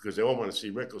because they all want to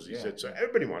see Rickles. He said, so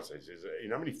everybody wants that. He says, you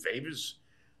know how many favors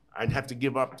I'd have to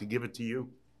give up to give it to you?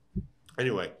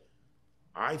 Anyway,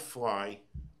 I fly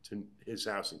to his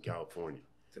house in California.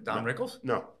 To Don Rickles?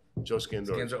 No, Joe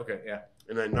Scandori. Okay, yeah.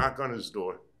 And I knock on his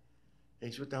door. And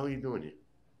he said, what the hell are you doing here?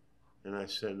 And I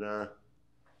said,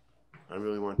 I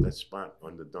really want that spot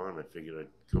on the Don. I figured I'd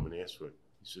come and ask for it.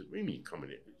 He said, what do you mean coming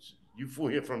in? Said, you flew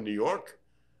here from New York?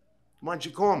 Why don't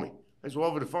you call me? I said, well,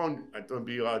 over the phone, I thought it'd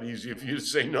be a lot easier for you to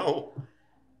say no.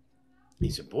 He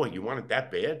said, boy, you want it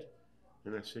that bad?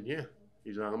 And I said, yeah.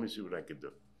 He said, let me see what I could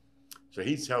do. So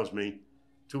he tells me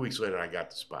 2 weeks later, I got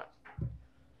the spot.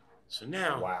 So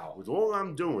now, with all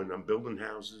I'm doing, I'm building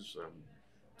houses, I'm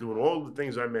doing all the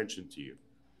things I mentioned to you.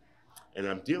 And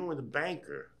I'm dealing with a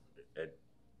banker at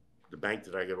the bank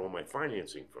that I got all my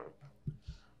financing from.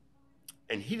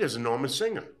 And he doesn't know I'm a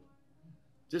singer.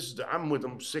 I'm with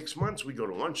him 6 months. We go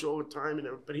to lunch all the time,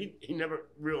 but he never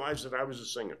realized that I was a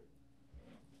singer.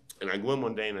 And I go in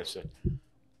one day and I said,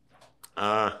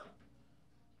 I'm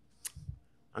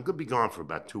going to be gone for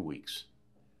about 2 weeks.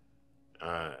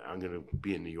 I'm going to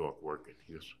be in New York working.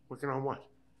 He goes, working on what?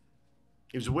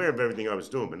 He was aware of everything I was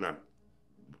doing, but had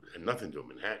nothing to do in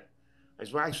Manhattan. I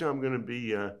said, well, actually, I'm going to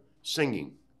be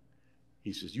singing.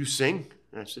 He says, you sing?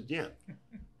 And I said, yeah.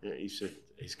 And he said,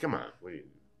 come on. What do you?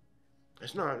 I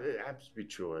said, no, it happens to be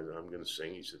true. I'm going to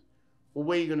sing. He said, well,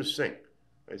 where are you going to sing?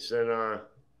 I said,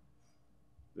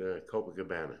 the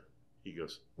Copacabana. He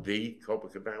goes, the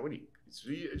Copacabana? What do you?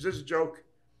 Is this a joke?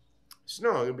 I said, no,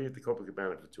 I'm going to be at the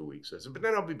Copacabana for 2 weeks. I said, but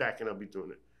then I'll be back and I'll be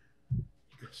doing it.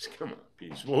 He goes, come on,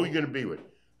 Pete. Well, who are you going to be with?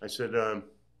 I said, I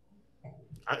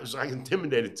was like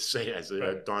intimidated to say it. I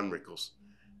said, Don Rickles.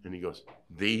 And he goes,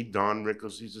 the Don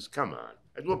Rickles? He says, come on.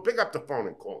 I said, well, pick up the phone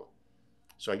and call him.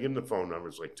 So I give him the phone number.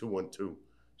 It's like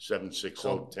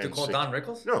 212-760-1060. To call Don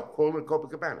Rickles? No, call the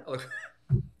Copacabana.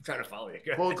 I'm trying to follow you.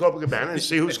 Call the Copacabana and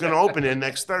see who's going to open it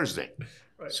next Thursday.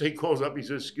 Right. So he calls up. He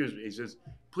says, excuse me. He says,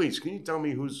 please, can you tell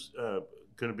me who's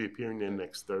going to be appearing there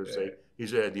next Thursday? Yeah. He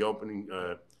said, the opening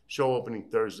show opening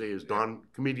Thursday is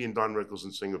comedian Don Rickles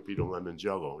and singer Peter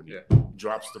Lemongello. And he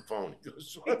drops the phone. He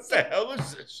goes, what the hell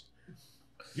is this?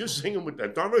 You're singing with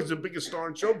that. Don Rickles is the biggest star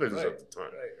in show business at the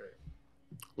time. Right.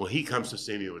 Well, he comes to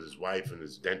see me with his wife and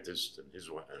his dentist and his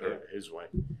wife.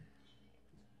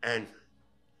 And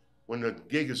when the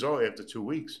gig is over after 2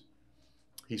 weeks,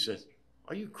 he says,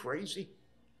 are you crazy?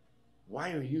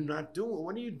 Why are you not doing?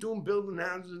 What are you doing building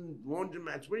houses and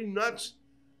laundromats? What are you, nuts?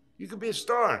 You could be a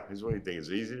star. Is what he thinks.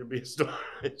 It's easy to be a star.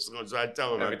 So I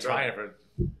tell him. I've been trying for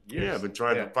years. Yeah, I've been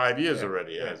trying for 5 years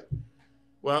already. Yeah.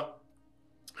 Well,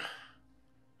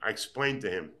 I explained to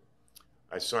him,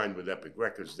 I signed with Epic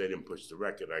Records. They didn't push the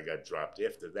record. I got dropped.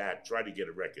 After that, try to get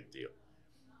a record deal.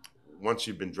 Once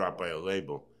you've been dropped by a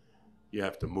label, you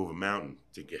have to move a mountain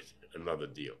to get another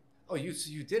deal. Oh, you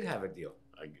did have a deal.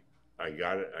 I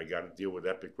got it. I got a deal with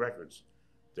Epic Records.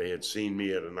 They had seen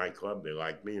me at a nightclub. They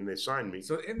liked me, and they signed me.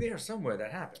 So in there somewhere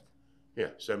that happened. Yeah,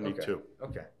 72.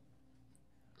 Okay.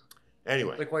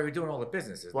 Anyway. Like while you were doing all the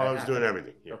businesses. While I was doing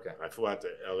everything. Yeah. Okay. I flew out to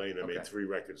L.A. and I made 3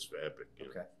 records for Epic.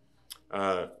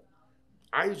 Okay.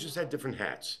 I just had different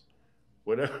hats.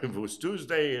 whatever. If it was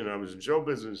Tuesday and I was in show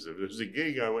business, if it was a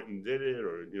gig, I went and did it,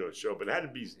 or a show. But it had to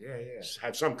be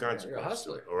have some consequence, you're a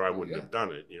hustler, or I wouldn't have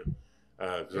done it,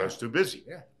 because I was too busy.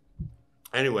 Yeah.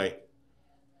 Anyway,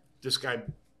 this guy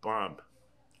Bob,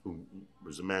 who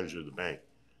was the manager of the bank,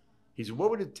 he said, "What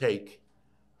would it take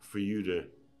for you to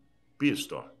be a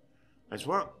star?" I said,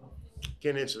 "Well,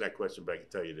 can't answer that question, but I can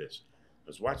tell you this. I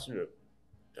was watching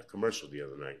a commercial the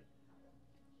other night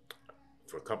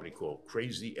for a company called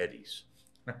Crazy Eddie's."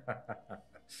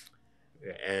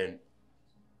 And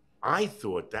I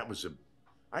thought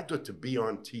I thought to be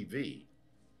on TV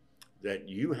that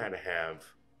you had to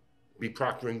be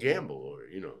Procter and Gamble or,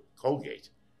 Colgate.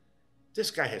 This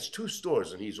guy has 2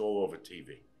 stores and he's all over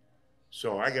TV.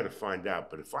 So I got to find out.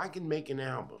 But if I can make an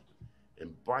album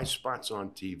and buy spots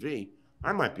on TV,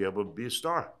 I might be able to be a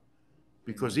star.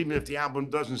 Because even if the album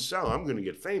doesn't sell, I'm going to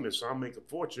get famous. I'll make a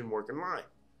fortune working live.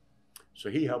 So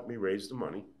he helped me raise the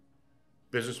money.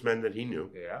 Businessmen that he knew.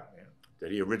 Yeah.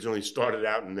 That he originally started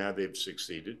out and now they've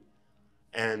succeeded.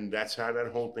 And that's how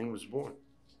that whole thing was born.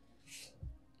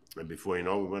 And before you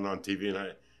know, we went on TV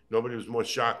and nobody was more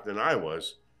shocked than I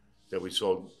was that we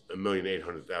sold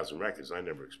 1,800,000 records. I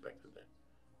never expected that.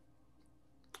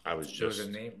 I was just. There was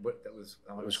a name. It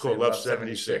was called Love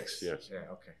 76. Yes. Yeah.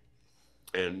 Okay.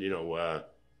 And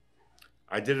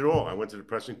I did it all. I went to the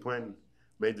pressing plant,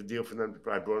 made the deal for them.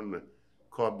 I brought in the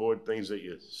cardboard things that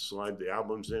you slide the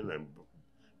albums in. I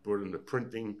brought in the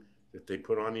printing that they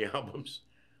put on the albums.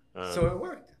 So it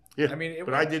worked. Yeah. I mean,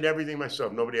 I did everything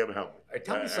myself. Nobody ever helped me.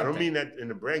 Tell me something. I don't mean that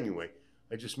in a bragging way.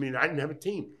 I just mean I didn't have a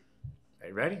team. Are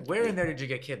you ready? Where in there did you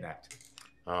get kidnapped?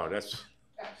 Oh, that's.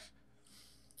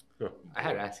 I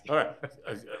had to ask you. All right.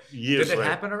 Years Did it later.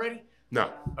 happen already?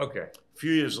 No. Okay. A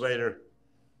few years later,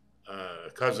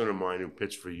 a cousin of mine who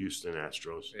pitched for Houston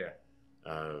Astros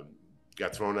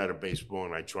got thrown out of baseball,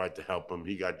 and I tried to help him.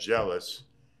 He got jealous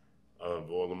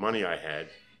of all the money I had,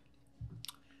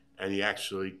 and he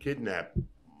actually kidnapped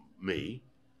me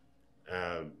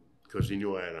because he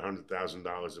knew I had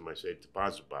 $100,000 in my safe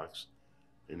deposit box,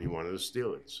 and he wanted to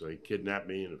steal it. So he kidnapped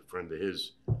me, and a friend of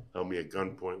his held me at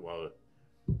gunpoint while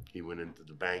he went into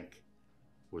the bank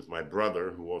with my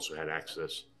brother, who also had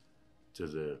access to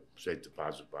the safe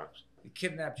deposit box. He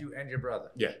kidnapped you and your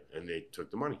brother? Yeah, and they took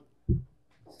the money.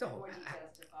 So more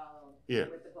details to follow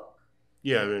with the book.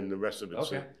 Yeah, and the rest of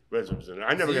it's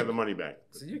I never got the money back.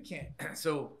 So you can't.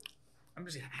 So I'm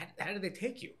just. How did they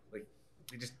take you? Like,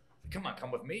 they just come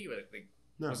with me. Like,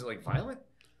 no. Was it like violent?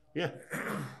 Yeah,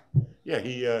 yeah.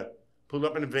 He pulled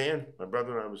up in a van. My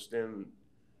brother and I was standing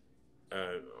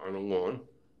on a lawn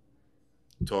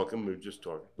talking. We were just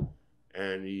talking,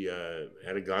 and he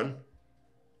had a gun.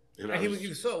 And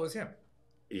you saw it was him.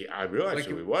 I realized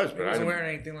who he was, but he wasn't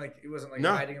wearing anything he wasn't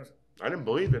hiding himself. I didn't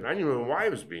believe it. I didn't even know why he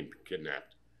was being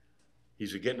kidnapped. He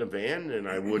said, "Get in a van," and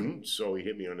I wouldn't, so he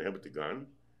hit me on the head with the gun.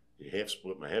 He half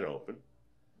split my head open,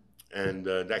 and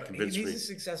that convinced me. He's a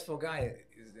successful guy.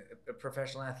 He's a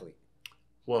professional athlete.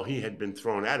 Well, he had been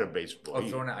thrown out of baseball. Oh,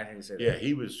 thrown out. I didn't say that. Yeah,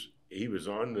 he was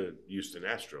on the Houston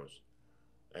Astros,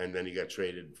 and then he got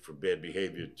traded for bad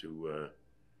behavior to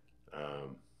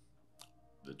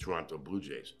the Toronto Blue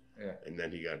Jays. Yeah. And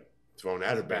then he got thrown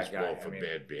out of baseball for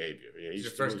bad behavior. Yeah, he's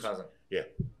your first cousin. Yeah,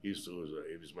 he used to lose.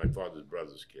 He was my father's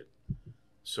brother's kid.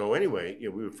 So anyway, we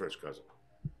were first cousin.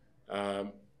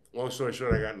 Long story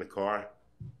short, I got in the car.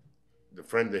 The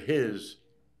friend of his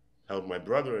held my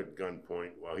brother at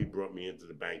gunpoint while he brought me into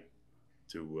the bank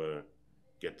to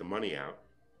get the money out.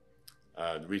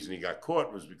 The reason he got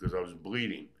caught was because I was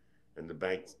bleeding, and the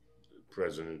bank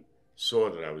president saw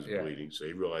that I was bleeding, so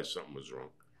he realized something was wrong.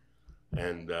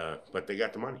 And but they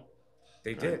got the money.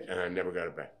 They did, and I never got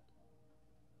it back.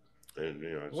 And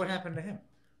what happened to him?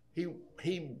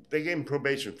 They gave him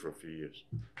probation for a few years.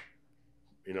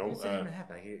 What's going to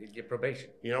happen? He get probation.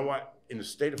 You know what? In the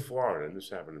state of Florida, and this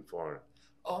happened in Florida.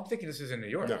 Oh, I'm thinking this is in New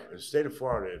York. No, in the state of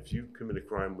Florida, if you commit a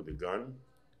crime with a gun,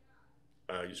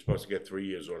 you're supposed to get 3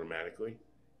 years automatically.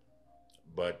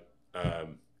 But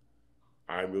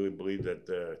I really believe that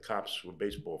the cops were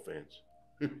baseball fans,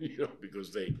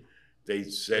 because they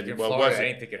said it wasn't. I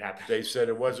didn't think it happened. They said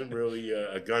it wasn't really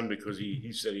a gun because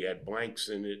he said he had blanks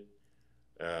in it.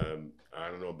 I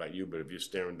don't know about you, but if you're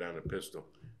staring down a pistol,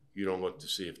 you don't look to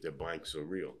see if they're blanks or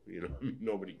real.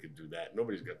 Nobody could do that.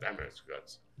 Nobody's got that much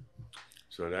guts.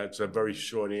 So that's a very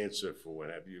short answer for what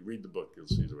have you. Read the book, you'll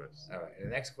see the rest. All right. And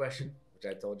the next question, which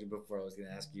I told you before, I was going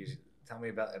to ask you. Tell me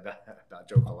about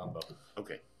Joe Colombo.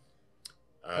 Okay.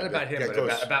 Not about him,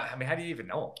 but about. I mean, how do you even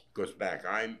know him? Goes back.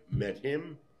 I met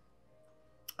him.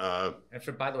 And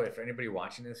by the way, for anybody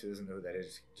watching this who doesn't know who that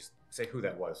is, just Say who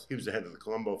that was. He was the head of the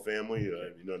Colombo family.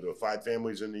 You know, there were 5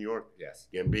 families in New York. Yes.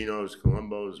 Gambinos,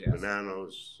 Colombos, Yes.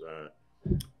 Bonanos,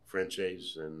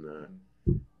 Frenches, and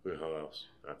who the hell else?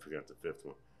 I forgot the 5th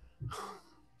one.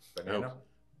 Banana?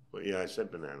 Well, yeah, I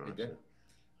said banana. You did?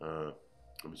 Let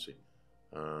me see.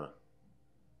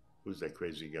 Who's that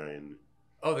crazy guy in?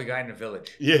 Oh, the guy in the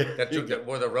village. Yeah, That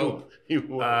wore the robe. He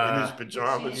wore in his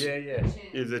pajamas. Yeah, yeah.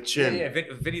 The chin. Yeah,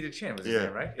 Vinny the Chin was his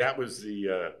name, right? That was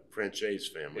the Frenches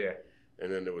family. Yeah.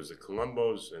 And then there was the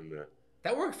Colombos and the.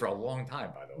 That worked for a long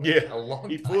time, by the way. Yeah, a long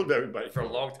he time. fooled everybody For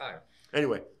a long time.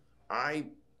 Anyway, I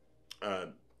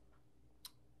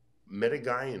met a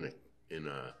guy in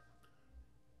a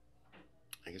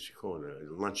I guess you call it a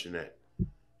luncheonette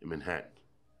in Manhattan.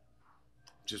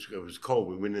 Just it was cold.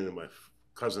 We went in, and my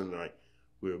cousin and I,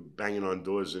 we were banging on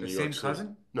doors in New York City. The same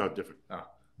cousin? No, different. Oh.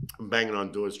 I'm banging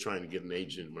on doors trying to get an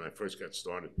agent when I first got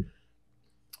started.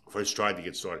 First tried to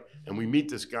get started, and we meet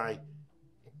this guy.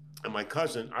 And my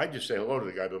cousin, I just say hello to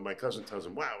the guy, but my cousin tells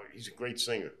him, "Wow, he's a great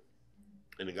singer."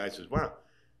 And the guy says, "Wow,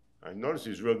 I noticed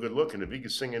he's real good looking. If he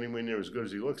could sing anywhere near as good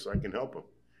as he looks, I can help him."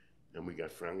 And we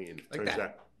got friendly, and it turns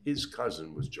out his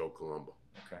cousin was Joe Colombo.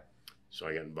 Okay. So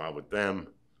I got involved with them,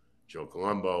 Joe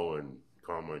Colombo and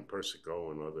Carmine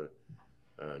Persico and other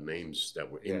names that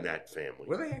were in that family.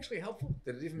 Were they actually helpful?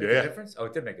 Did it even make a difference? Oh,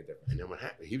 it did make a difference. And then what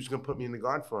happened? He was going to put me in The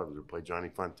Godfather to play Johnny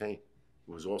Fontaine.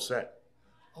 It was all set.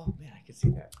 Oh man, I could see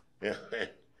that. Yeah.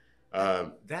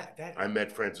 That I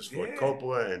met Francis Ford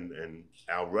Coppola and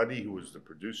Al Ruddy, who was the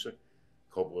producer.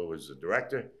 Coppola was the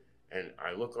director. And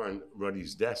I look on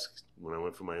Ruddy's desk when I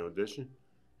went for my audition,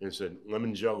 and it said,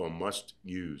 Lemongello must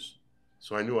use.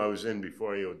 So I knew I was in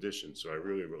before I auditioned, so I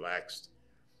really relaxed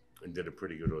and did a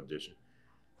pretty good audition.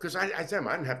 Because I tell him,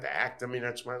 I didn't have to act. I mean,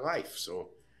 that's my life. So,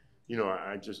 you know,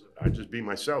 I just be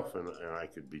myself, and I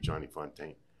could be Johnny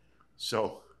Fontaine.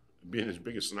 So, being as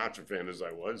big a Sinatra fan as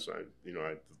I was, I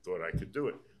thought I could do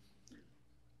it.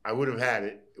 I would have had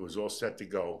it. It was all set to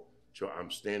go. I'm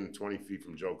standing 20 feet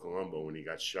from Joe Colombo when he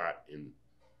got shot in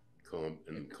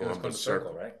Columbus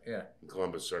Circle, right? Yeah. In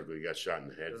Columbus Circle, he got shot in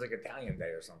the head. It was like Italian Day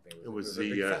or something. It was a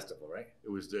the big festival, right? It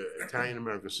was the Italian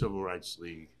American Civil Rights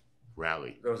League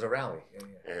rally. There was a rally.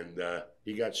 Yeah. And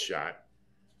he got shot.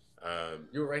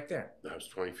 You were right there. I was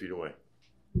 20 feet away.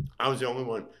 I was the only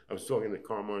one. I was talking to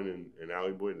Carmine and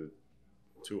Alley Boy, the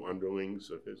 2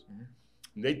 underlings of his. Mm-hmm.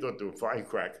 And they thought they were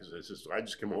firecrackers. I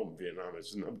just came home from Vietnam. I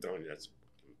said, I'm telling you, that's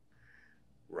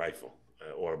a rifle,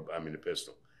 a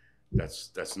pistol.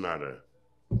 That's not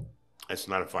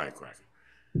a firecracker.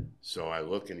 So I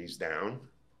look and he's down.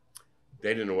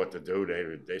 They didn't know what to do.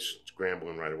 They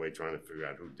scrambling right away trying to figure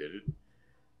out who did it.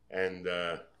 And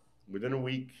within a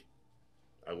week,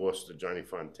 I lost the Johnny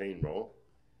Fontaine role.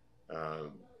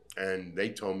 And they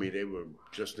told me they were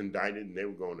just indicted and they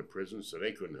were going to prison, so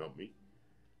they couldn't help me.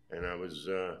 And I was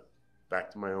back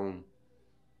to my own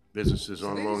businesses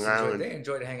on Long Island. They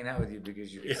enjoyed hanging out with you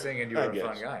because you could sing and you were a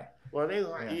fun guy. Well, they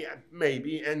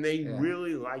maybe, and they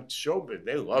really liked showbiz.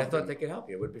 They loved it. I thought they could help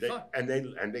you. It would be fun. And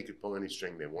they could pull any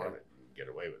string they wanted and get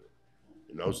away with it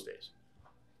in those days.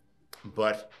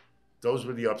 But those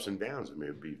were the ups and downs. I mean,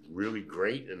 it'd be really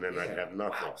great, and then I'd have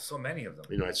nothing. Wow, so many of them.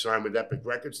 You know, I'd sign with Epic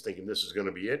Records thinking this is going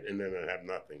to be it, and then I'd have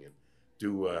nothing and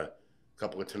do a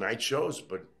couple of Tonight shows.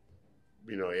 But,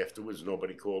 you know, afterwards,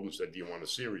 nobody called and said, do you want a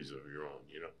series of your own,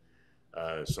 you know?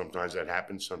 Sometimes that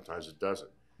happens, sometimes it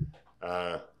doesn't.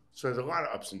 So there's a lot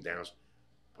of ups and downs,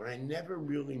 but I never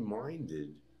really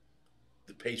minded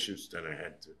the patience that I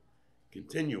had to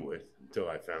continue with until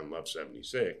I found Love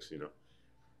 76, you know.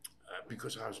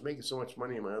 Because I was making so much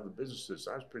money in my other businesses,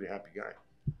 I was a pretty happy guy.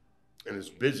 And as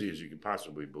busy as you can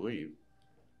possibly believe.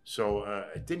 So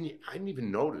I didn't even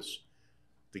notice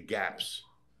the gaps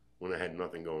when I had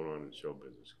nothing going on in show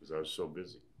business because I was so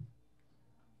busy.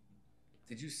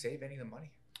 Did you save any of the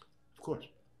money? Of course.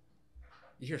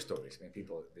 You hear stories. I mean,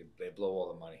 people, they blow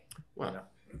all the money. Well,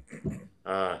 you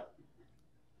know?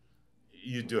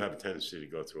 You do have a tendency to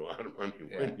go through a lot of money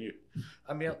when you...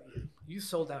 I mean, you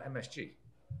sold out MSG.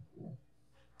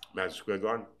 Madison Square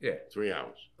Garden? Yeah. 3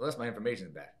 hours. Well, that's my information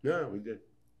back. Yeah, we did.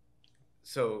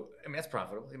 So, I mean, that's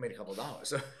profitable. You made a couple of dollars.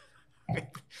 So,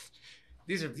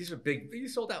 these are big. You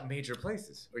sold out major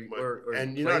places.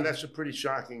 And, you know, that's a pretty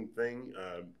shocking thing.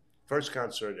 First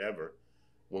concert ever,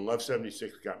 when Love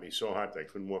 76 got me so hot that I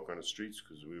couldn't walk on the streets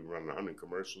because we were running 100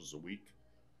 commercials a week.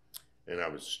 And I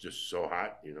was just so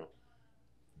hot, you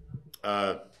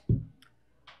know.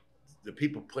 The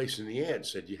people placing the ad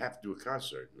said, you have to do a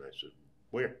concert. And I said,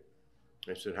 where?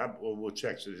 I said, well, we'll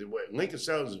check. So they said, Lincoln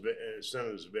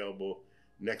Center is available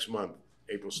next month,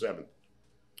 April 7th.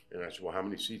 And I said, well, how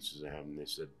many seats does it have? And they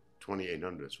said,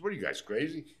 $2,800. I said, what are you guys,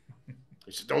 crazy?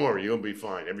 He said, don't worry, you'll be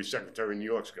fine. Every secretary in New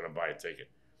York's going to buy a ticket.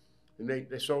 And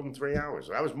they sold in 3 hours.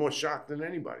 I was more shocked than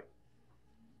anybody.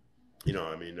 You know,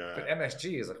 I mean... but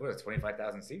MSG is like, what is it,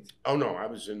 25,000 seats? Oh, no, I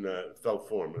was in Felt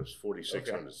Forum. It was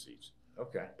 4,600 seats.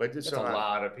 Okay. But I did That's a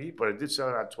lot of people. But I did sell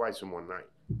it out twice in one night.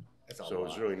 That's a lot. So it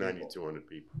was really 9,200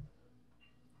 people.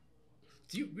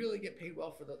 Do you really get paid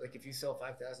well for like if you sell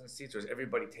 5,000 seats, or is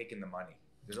everybody taking the money?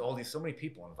 There's so many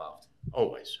people involved.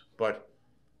 Always. But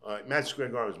Madison Square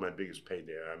Garden was my biggest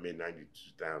payday. I made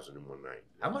 $92,000 in one night.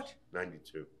 How much?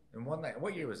 92. In one night.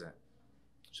 What year was that?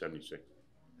 76.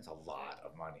 That's a lot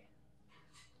of money.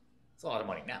 It's a lot of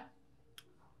money now.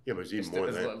 Yeah, but it was even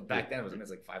more than that. Back then, it was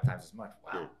like 5 times as much.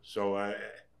 Wow. Yeah. So, all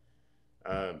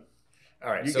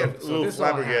right. You get a little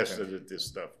flabbergasted at this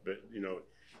stuff, but you know,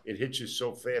 it hits you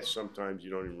so fast sometimes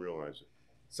you don't even realize it.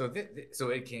 So, so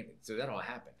that all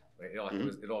happened. Right?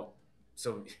 It all.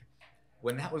 So,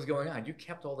 when that was going on, you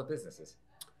kept all the businesses.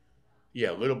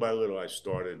 Yeah, little by little, I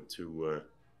started to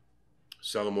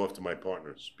sell them off to my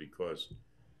partners because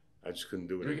I just couldn't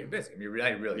do it. You were getting busy. I mean, you're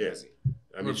really busy.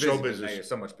 I mean, show business. Now you're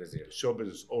so much busier. Show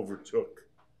business overtook.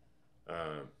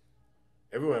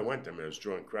 Everywhere I went, I mean, I was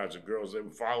drawing crowds of girls. They were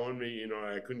following me. You know,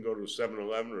 I couldn't go to a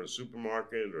 7-Eleven or a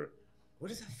supermarket or. What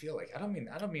does that feel like? I don't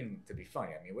mean to be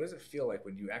funny. I mean, what does it feel like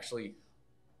when you actually?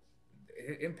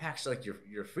 It impacts like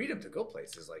your freedom to go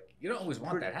places. Like you don't always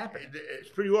want that happening. It's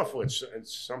pretty awful. It's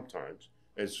sometimes.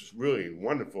 It's really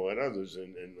wonderful at others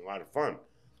and a lot of fun.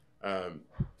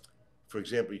 For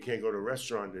example, you can't go to a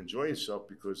restaurant and enjoy yourself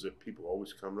because the people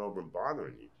always coming over and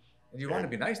bothering you. And you want to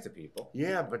be nice to people.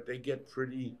 Yeah, but they get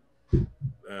pretty.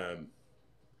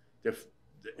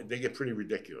 They get pretty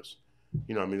ridiculous.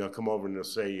 You know, I mean, they'll come over and they'll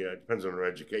say, it depends on their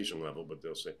education level, but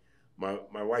they'll say,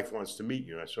 my wife wants to meet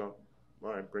you. And I said, all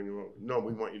right, bring her over. No,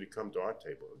 we want you to come to our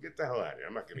table. Get the hell out of here.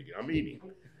 I'm not going to I'm eating.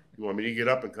 You want me to get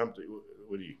up and come to,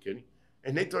 what are you kidding?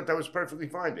 And they thought that was perfectly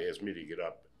fine to ask me to get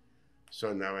up.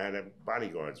 So now I had to have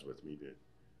bodyguards with me to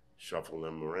shuffle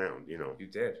them around, you know. You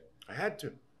did? I had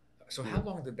to. So how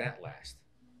long did that last?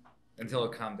 Until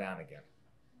it calmed down again?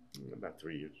 About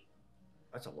 3 years.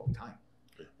 That's a long time.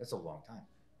 Yeah. That's a long time.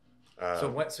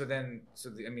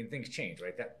 I mean, things change,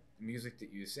 right? That music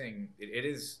that you sing, it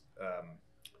is.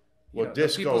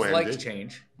 Disco people's ended. likes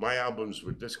change. My albums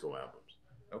were disco albums.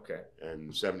 Okay.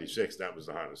 And '76, that was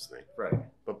the hottest thing. Right.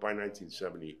 But by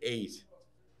 1978,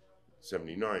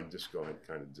 79, disco had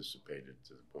kind of dissipated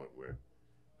to the point where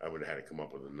I would have had to come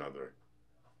up with another.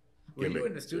 Were you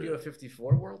in the Studio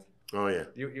 54 world? Oh yeah.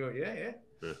 Yeah.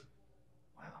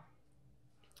 Wow.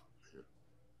 Yeah.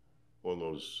 All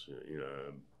those,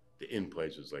 the in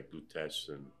places like Lutece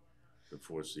and the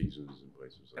Four Seasons and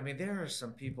places. I mean, there are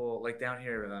some people like down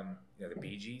here, the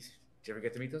Bee Gees. Did you ever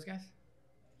get to meet those guys?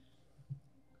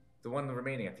 The one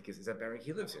remaining, I think, is that Barry?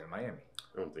 He lives here in Miami.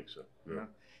 I don't think so. No.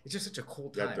 It's just such a cool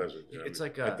time. That doesn't. It's I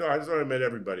thought I met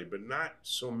everybody, but not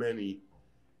so many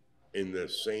in the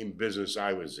same business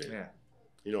I was in. Yeah.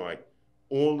 You know, like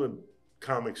all the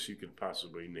comics you could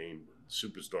possibly name,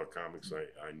 superstar comics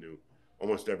I knew.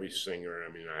 Almost every singer.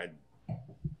 I mean, I had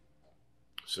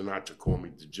Sinatra call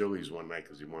me to Jilly's one night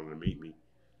because he wanted to meet me,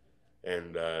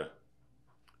 and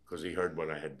because he heard what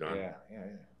I had done. Yeah.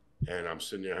 And I'm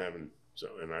sitting there having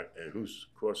and who's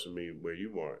crossing me where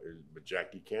you are is but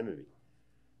Jackie Kennedy,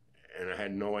 and I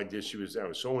had no idea she was there. I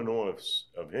was so in awe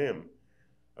of him.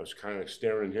 I was kind of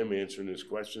staring at him, answering his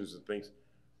questions and things,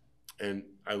 and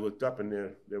I looked up and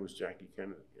there was Jackie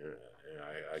Kennedy, and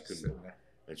I couldn't.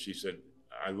 And she said,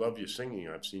 "I love your singing.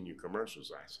 I've seen your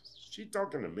commercials." I said, "She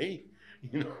talking to me?"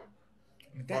 You know.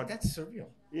 That's surreal.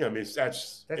 Yeah, I mean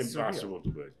that's impossible surreal. to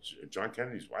believe. John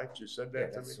Kennedy's wife just said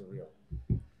that to me. That's surreal.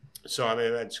 So I mean,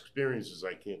 I've had experiences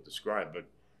I can't describe, but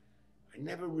I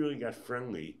never really got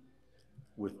friendly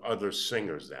with other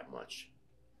singers that much.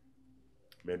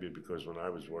 Maybe because when I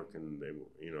was working, they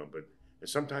were, but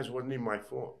sometimes it wasn't even my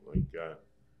fault. Like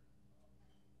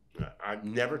I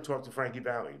never talked to Frankie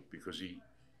Valli because he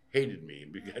hated me,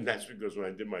 and that's because when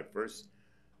I did my first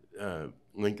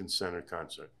Lincoln Center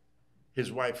concert,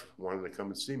 his wife wanted to come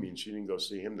and see me, and she didn't go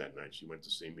see him that night. She went to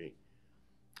see me.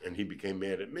 And he became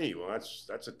mad at me. Well,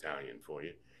 that's Italian for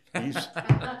you. He's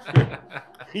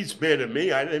mad at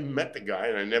me. I didn't met the guy,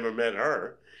 and I never met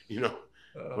her.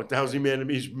 What the hell's he mad at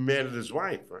me? He's mad at his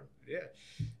wife, right? Yeah.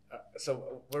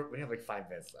 So we have like 5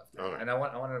 minutes left, all right. And I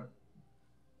want to.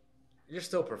 You're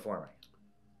still performing?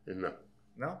 No.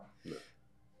 No. No.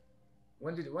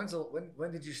 When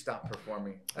did you stop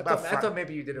performing? I About thought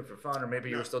maybe you did it for fun, or maybe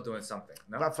you were still doing something.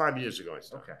 No. About 5 years ago, I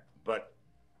stopped. Okay. But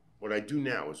what I do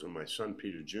now is when my son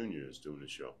Peter Jr. is doing a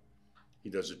show,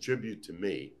 he does a tribute to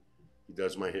me. He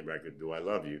does my hit record, "Do I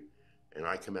Love You?" and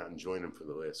I come out and join him for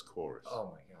the last chorus. Oh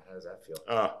my God, how does that feel?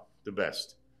 The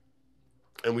best.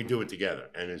 And we do it together,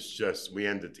 and it's just, we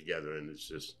end it together, and it's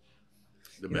just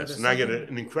the best. And I get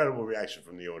an incredible reaction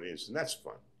from the audience, and that's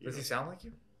fun. Does he sound like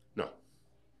you? No.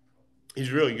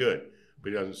 He's really good,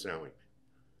 but he doesn't sound like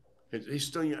me. He's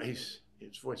still young. His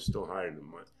voice is still higher than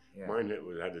mine. Yeah. Mine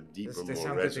had a deeper, they more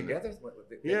sound resonant. good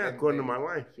together? Yeah, according to my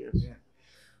wife, yes. Yeah.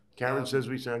 Karen says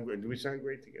we sound great. Do we sound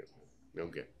great together?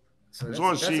 Okay. So as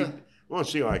long as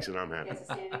she likes it, I'm happy. It's a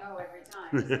standing O every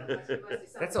time.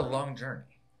 So that's a long journey.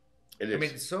 It is. I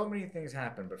mean, so many things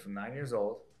happen, but from 9 years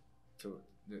old to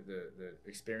the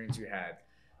experience you had,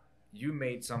 you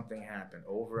made something happen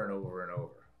over and over and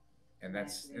over. And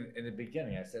that's, in the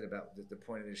beginning, I said about the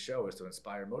point of this show is to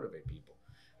inspire, motivate people.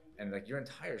 And like your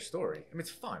entire story, I mean,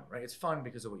 it's fun, right? It's fun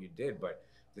because of what you did, but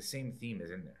the same theme is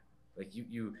in there. Like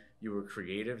you were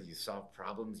creative, you solved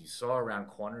problems, you saw around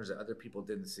corners that other people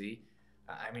didn't see.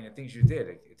 I mean, the things you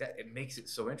did, it makes it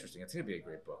so interesting. It's going to be a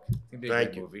great book. It's going to be a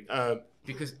great movie.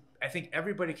 Because I think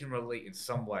everybody can relate in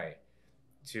some way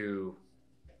to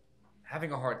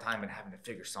having a hard time and having to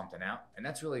figure something out. And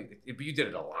that's really, but you did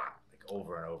it a lot, like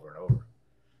over and over and over.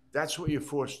 That's what you're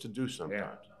forced to do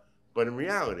sometimes. Yeah. But in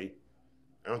reality,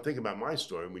 I don't think about my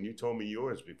story. When you told me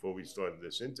yours before we started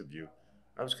this interview,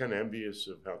 I was kind of envious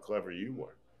of how clever you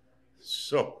were.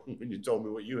 So when you told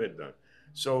me what you had done.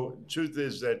 So the truth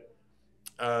is that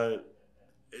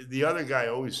the other guy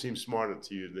always seems smarter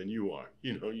to you than you are.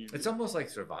 You know, it's almost like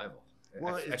survival.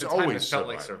 Well, it's always felt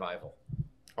like survival.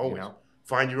 Always. You know?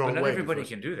 Find your own way. But not everybody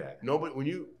can do that. No, but when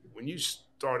you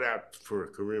start out for a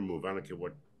career move, I don't care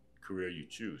what career you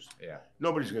choose. Yeah.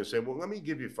 Nobody's going to say, well, let me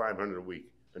give you $500 a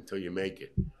week until you make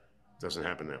it. It doesn't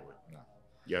happen that way. No.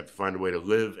 You have to find a way to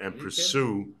live and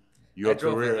pursue your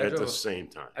career at the same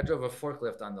time. I drove a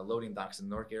forklift on the loading docks in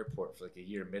Newark Airport for like a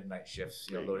year, midnight shifts,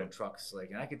 loading trucks.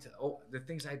 Like, and I could tell, the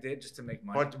things I did just to make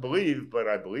money. Hard to believe, but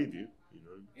I believe you. You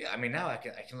know. Yeah, I mean, now I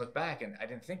can look back and I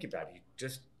didn't think about it. You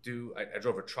just do. I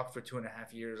drove a truck for 2.5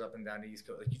 years up and down the East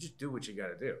Coast. Like, you just do what you got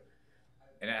to do.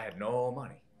 And I had no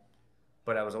money,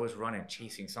 but I was always running,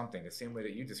 chasing something. The same way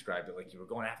that you described it, like you were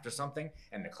going after something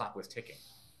and the clock was ticking.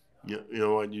 You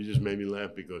know what? You just made me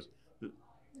laugh because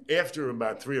after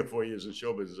about 3 or 4 years in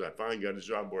show business, I finally got a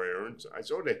job where I earned. I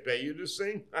said, "Oh, they pay you to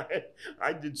sing?"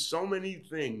 I did so many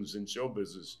things in show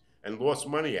business and lost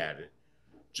money at it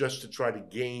just to try to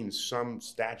gain some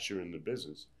stature in the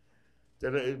business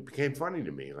that it became funny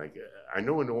to me. Like, I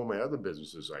know in all my other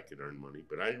businesses I could earn money,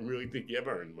 but I didn't really think you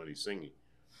ever earned money singing.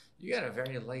 You got a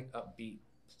very light, upbeat,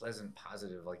 pleasant,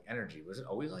 positive like energy. Was it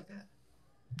always like that?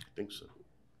 I think so.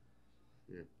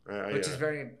 Yeah. Which is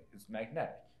it's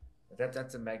magnetic.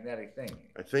 That's a magnetic thing.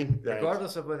 I think that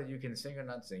regardless of whether you can sing or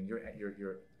not sing, you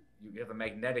have a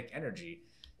magnetic energy.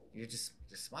 You just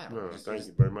smile. No, thank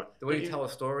you very much. The way you tell a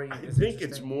story. I think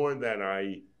it's more that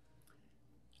I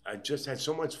just had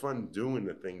so much fun doing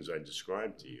the things I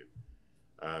described to you,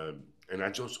 and I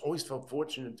just always felt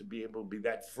fortunate to be able to be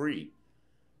that free.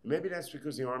 Maybe that's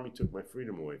because the Army took my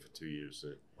freedom away for 2 years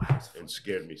and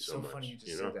scared me so much. So funny you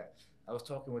just said that. I was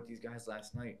talking with these guys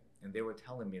last night, and they were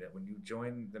telling me that when you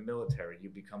join the military, you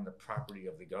become the property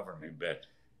of the government. You bet.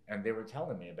 And they were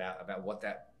telling me about what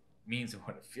that means and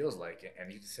what it feels like,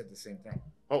 and he just said the same thing.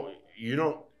 Oh,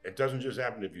 it doesn't just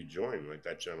happen if you join, like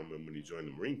that gentleman when he joined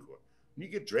the Marine Corps. When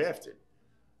you get drafted,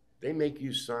 they make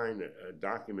you sign a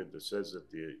document that says that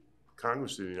the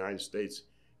Congress of the United States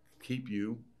keep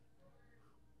you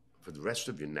for the rest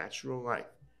of your natural life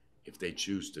if they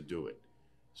choose to do it.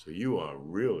 So you are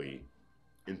really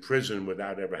in prison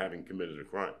without ever having committed a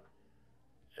crime.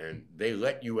 And they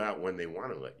let you out when they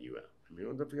want to let you out. I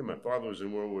mean, don't forget, my father was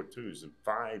in World War II. He was in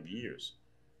 5 years.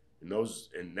 In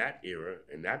that era,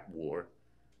 in that war,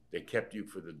 they kept you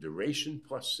for the duration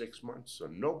plus 6 months, so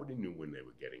nobody knew when they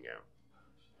were getting out.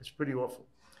 It's pretty awful.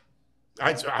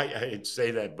 I'd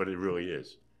say that, but it really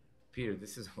is. Peter,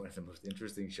 this is one of the most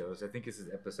interesting shows. I think this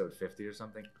is episode 50 or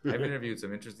something. I've interviewed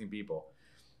some interesting people,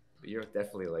 but you're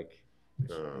definitely like...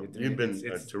 you've been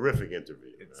a terrific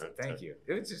interview. Thank you.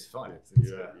 It's just fun.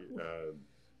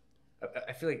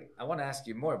 I feel like I want to ask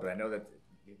you more, but I know that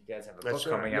you guys have a book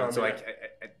coming out, so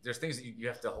there's things that you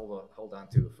have to hold on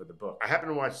to for the book. I happened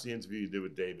to watch the interview you did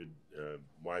with David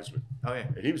Wiseman. Oh, yeah.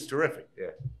 And he was terrific. Yeah.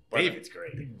 But David's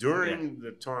great. During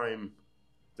the time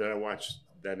that I watched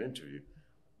that interview,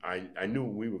 I knew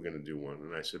we were going to do one,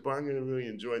 and I said, "Well, I'm going to really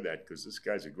enjoy that because this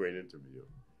guy's a great interviewer."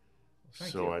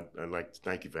 Thank you. I'd like to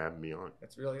thank you for having me on.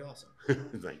 That's really awesome.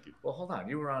 Thank you. Well, hold on.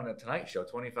 You were on a Tonight Show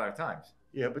 25 times.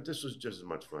 Yeah, but this was just as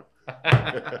much fun.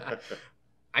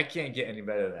 I can't get any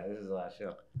better than that. This is the last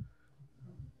show.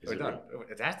 We're done.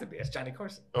 It has to be. It's Johnny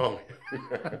Carson. Oh.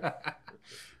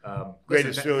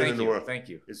 Greatest feeling in the world. Thank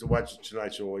you. Is to watch the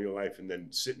Tonight Show all your life and then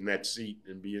sit in that seat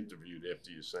and be interviewed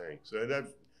after you sang. So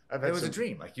I've had it was a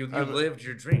dream. Like you lived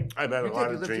your dream. I've had a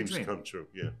lot of dreams come true.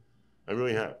 Yeah, I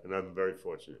really have, and I'm very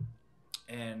fortunate.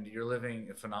 And you're living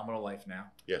a phenomenal life now.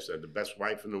 Yes, I have the best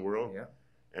wife in the world. Yeah.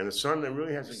 And a son that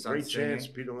really has a great singing. chance.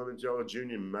 Peter Lemongello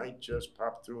Jr. might just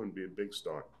pop through and be a big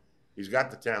star. He's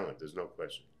got the talent. There's no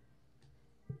question.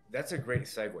 That's a great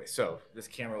segue. So this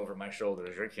camera over my shoulder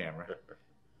is your camera.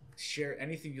 Share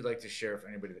anything you'd like to share for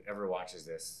anybody that ever watches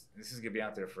this. This is going to be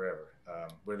out there forever.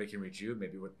 Where they can reach you,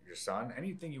 maybe with your son.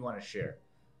 Anything you want to share.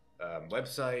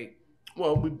 Website.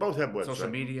 Well, we both have websites. Social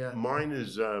media. Mine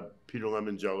is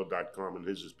peterlemongello.com and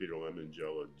his is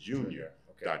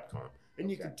peterlemongellojr.com. And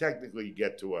you can technically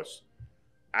get to us,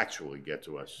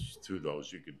 through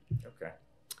those. You could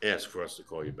ask for us to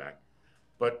call you back.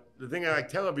 But the thing I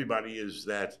tell everybody is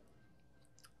that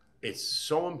it's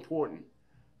so important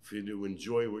for you to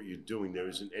enjoy what you're doing. There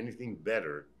isn't anything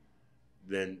better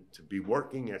than to be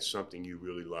working at something you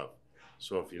really love.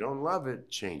 So if you don't love it,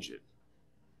 change it.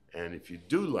 And if you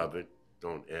do love it,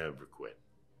 don't ever quit.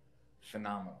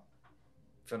 Phenomenal.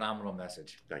 Phenomenal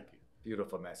message. Thank you.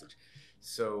 Beautiful message.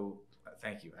 So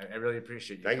thank you. I really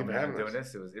appreciate you coming out and doing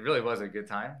this. It really was a good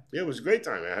time. Yeah, it was a great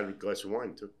time. I had a glass of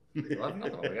wine too. Well, no,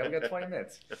 we got 20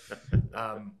 minutes.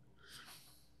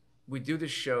 We do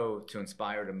this show to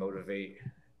inspire, to motivate,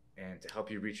 and to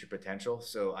help you reach your potential.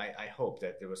 So I hope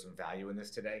that there was some value in this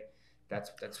today.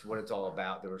 That's what it's all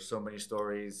about. There were so many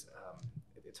stories.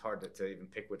 It's hard to even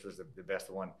pick which was the best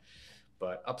one.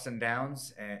 But ups and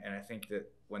downs, and I think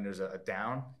that when there's a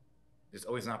down, there's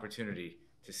always an opportunity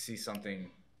to see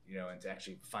something, and to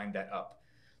actually find that up.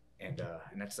 And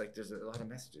that's like, there's a lot of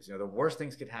messages. The worst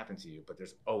things could happen to you, but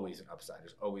there's always an upside.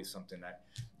 There's always something that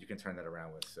you can turn that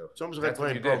around with. So it's almost like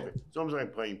playing poker. It's almost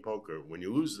like playing poker. When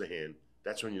you lose the hand,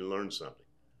 that's when you learn something.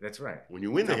 That's right. When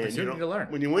you win the hand, you don't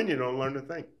learn. When you win, you don't learn a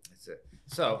thing. That's it.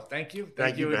 So thank you.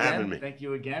 Thank you for having me. Thank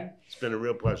you again. It's been a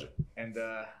real pleasure. And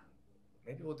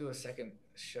maybe we'll do a second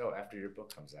show after your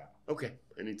book comes out. Okay,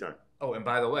 anytime. Oh, and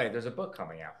by the way, there's a book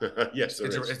coming out. Yes, there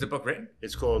is. Is the book written?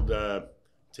 It's called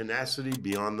Tenacity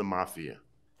Beyond the Mafia.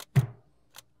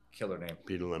 Killer name.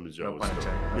 Peter Lemongello.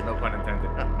 No pun intended.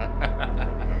 All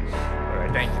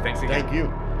right, thank you. Thanks again. Thank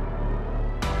you.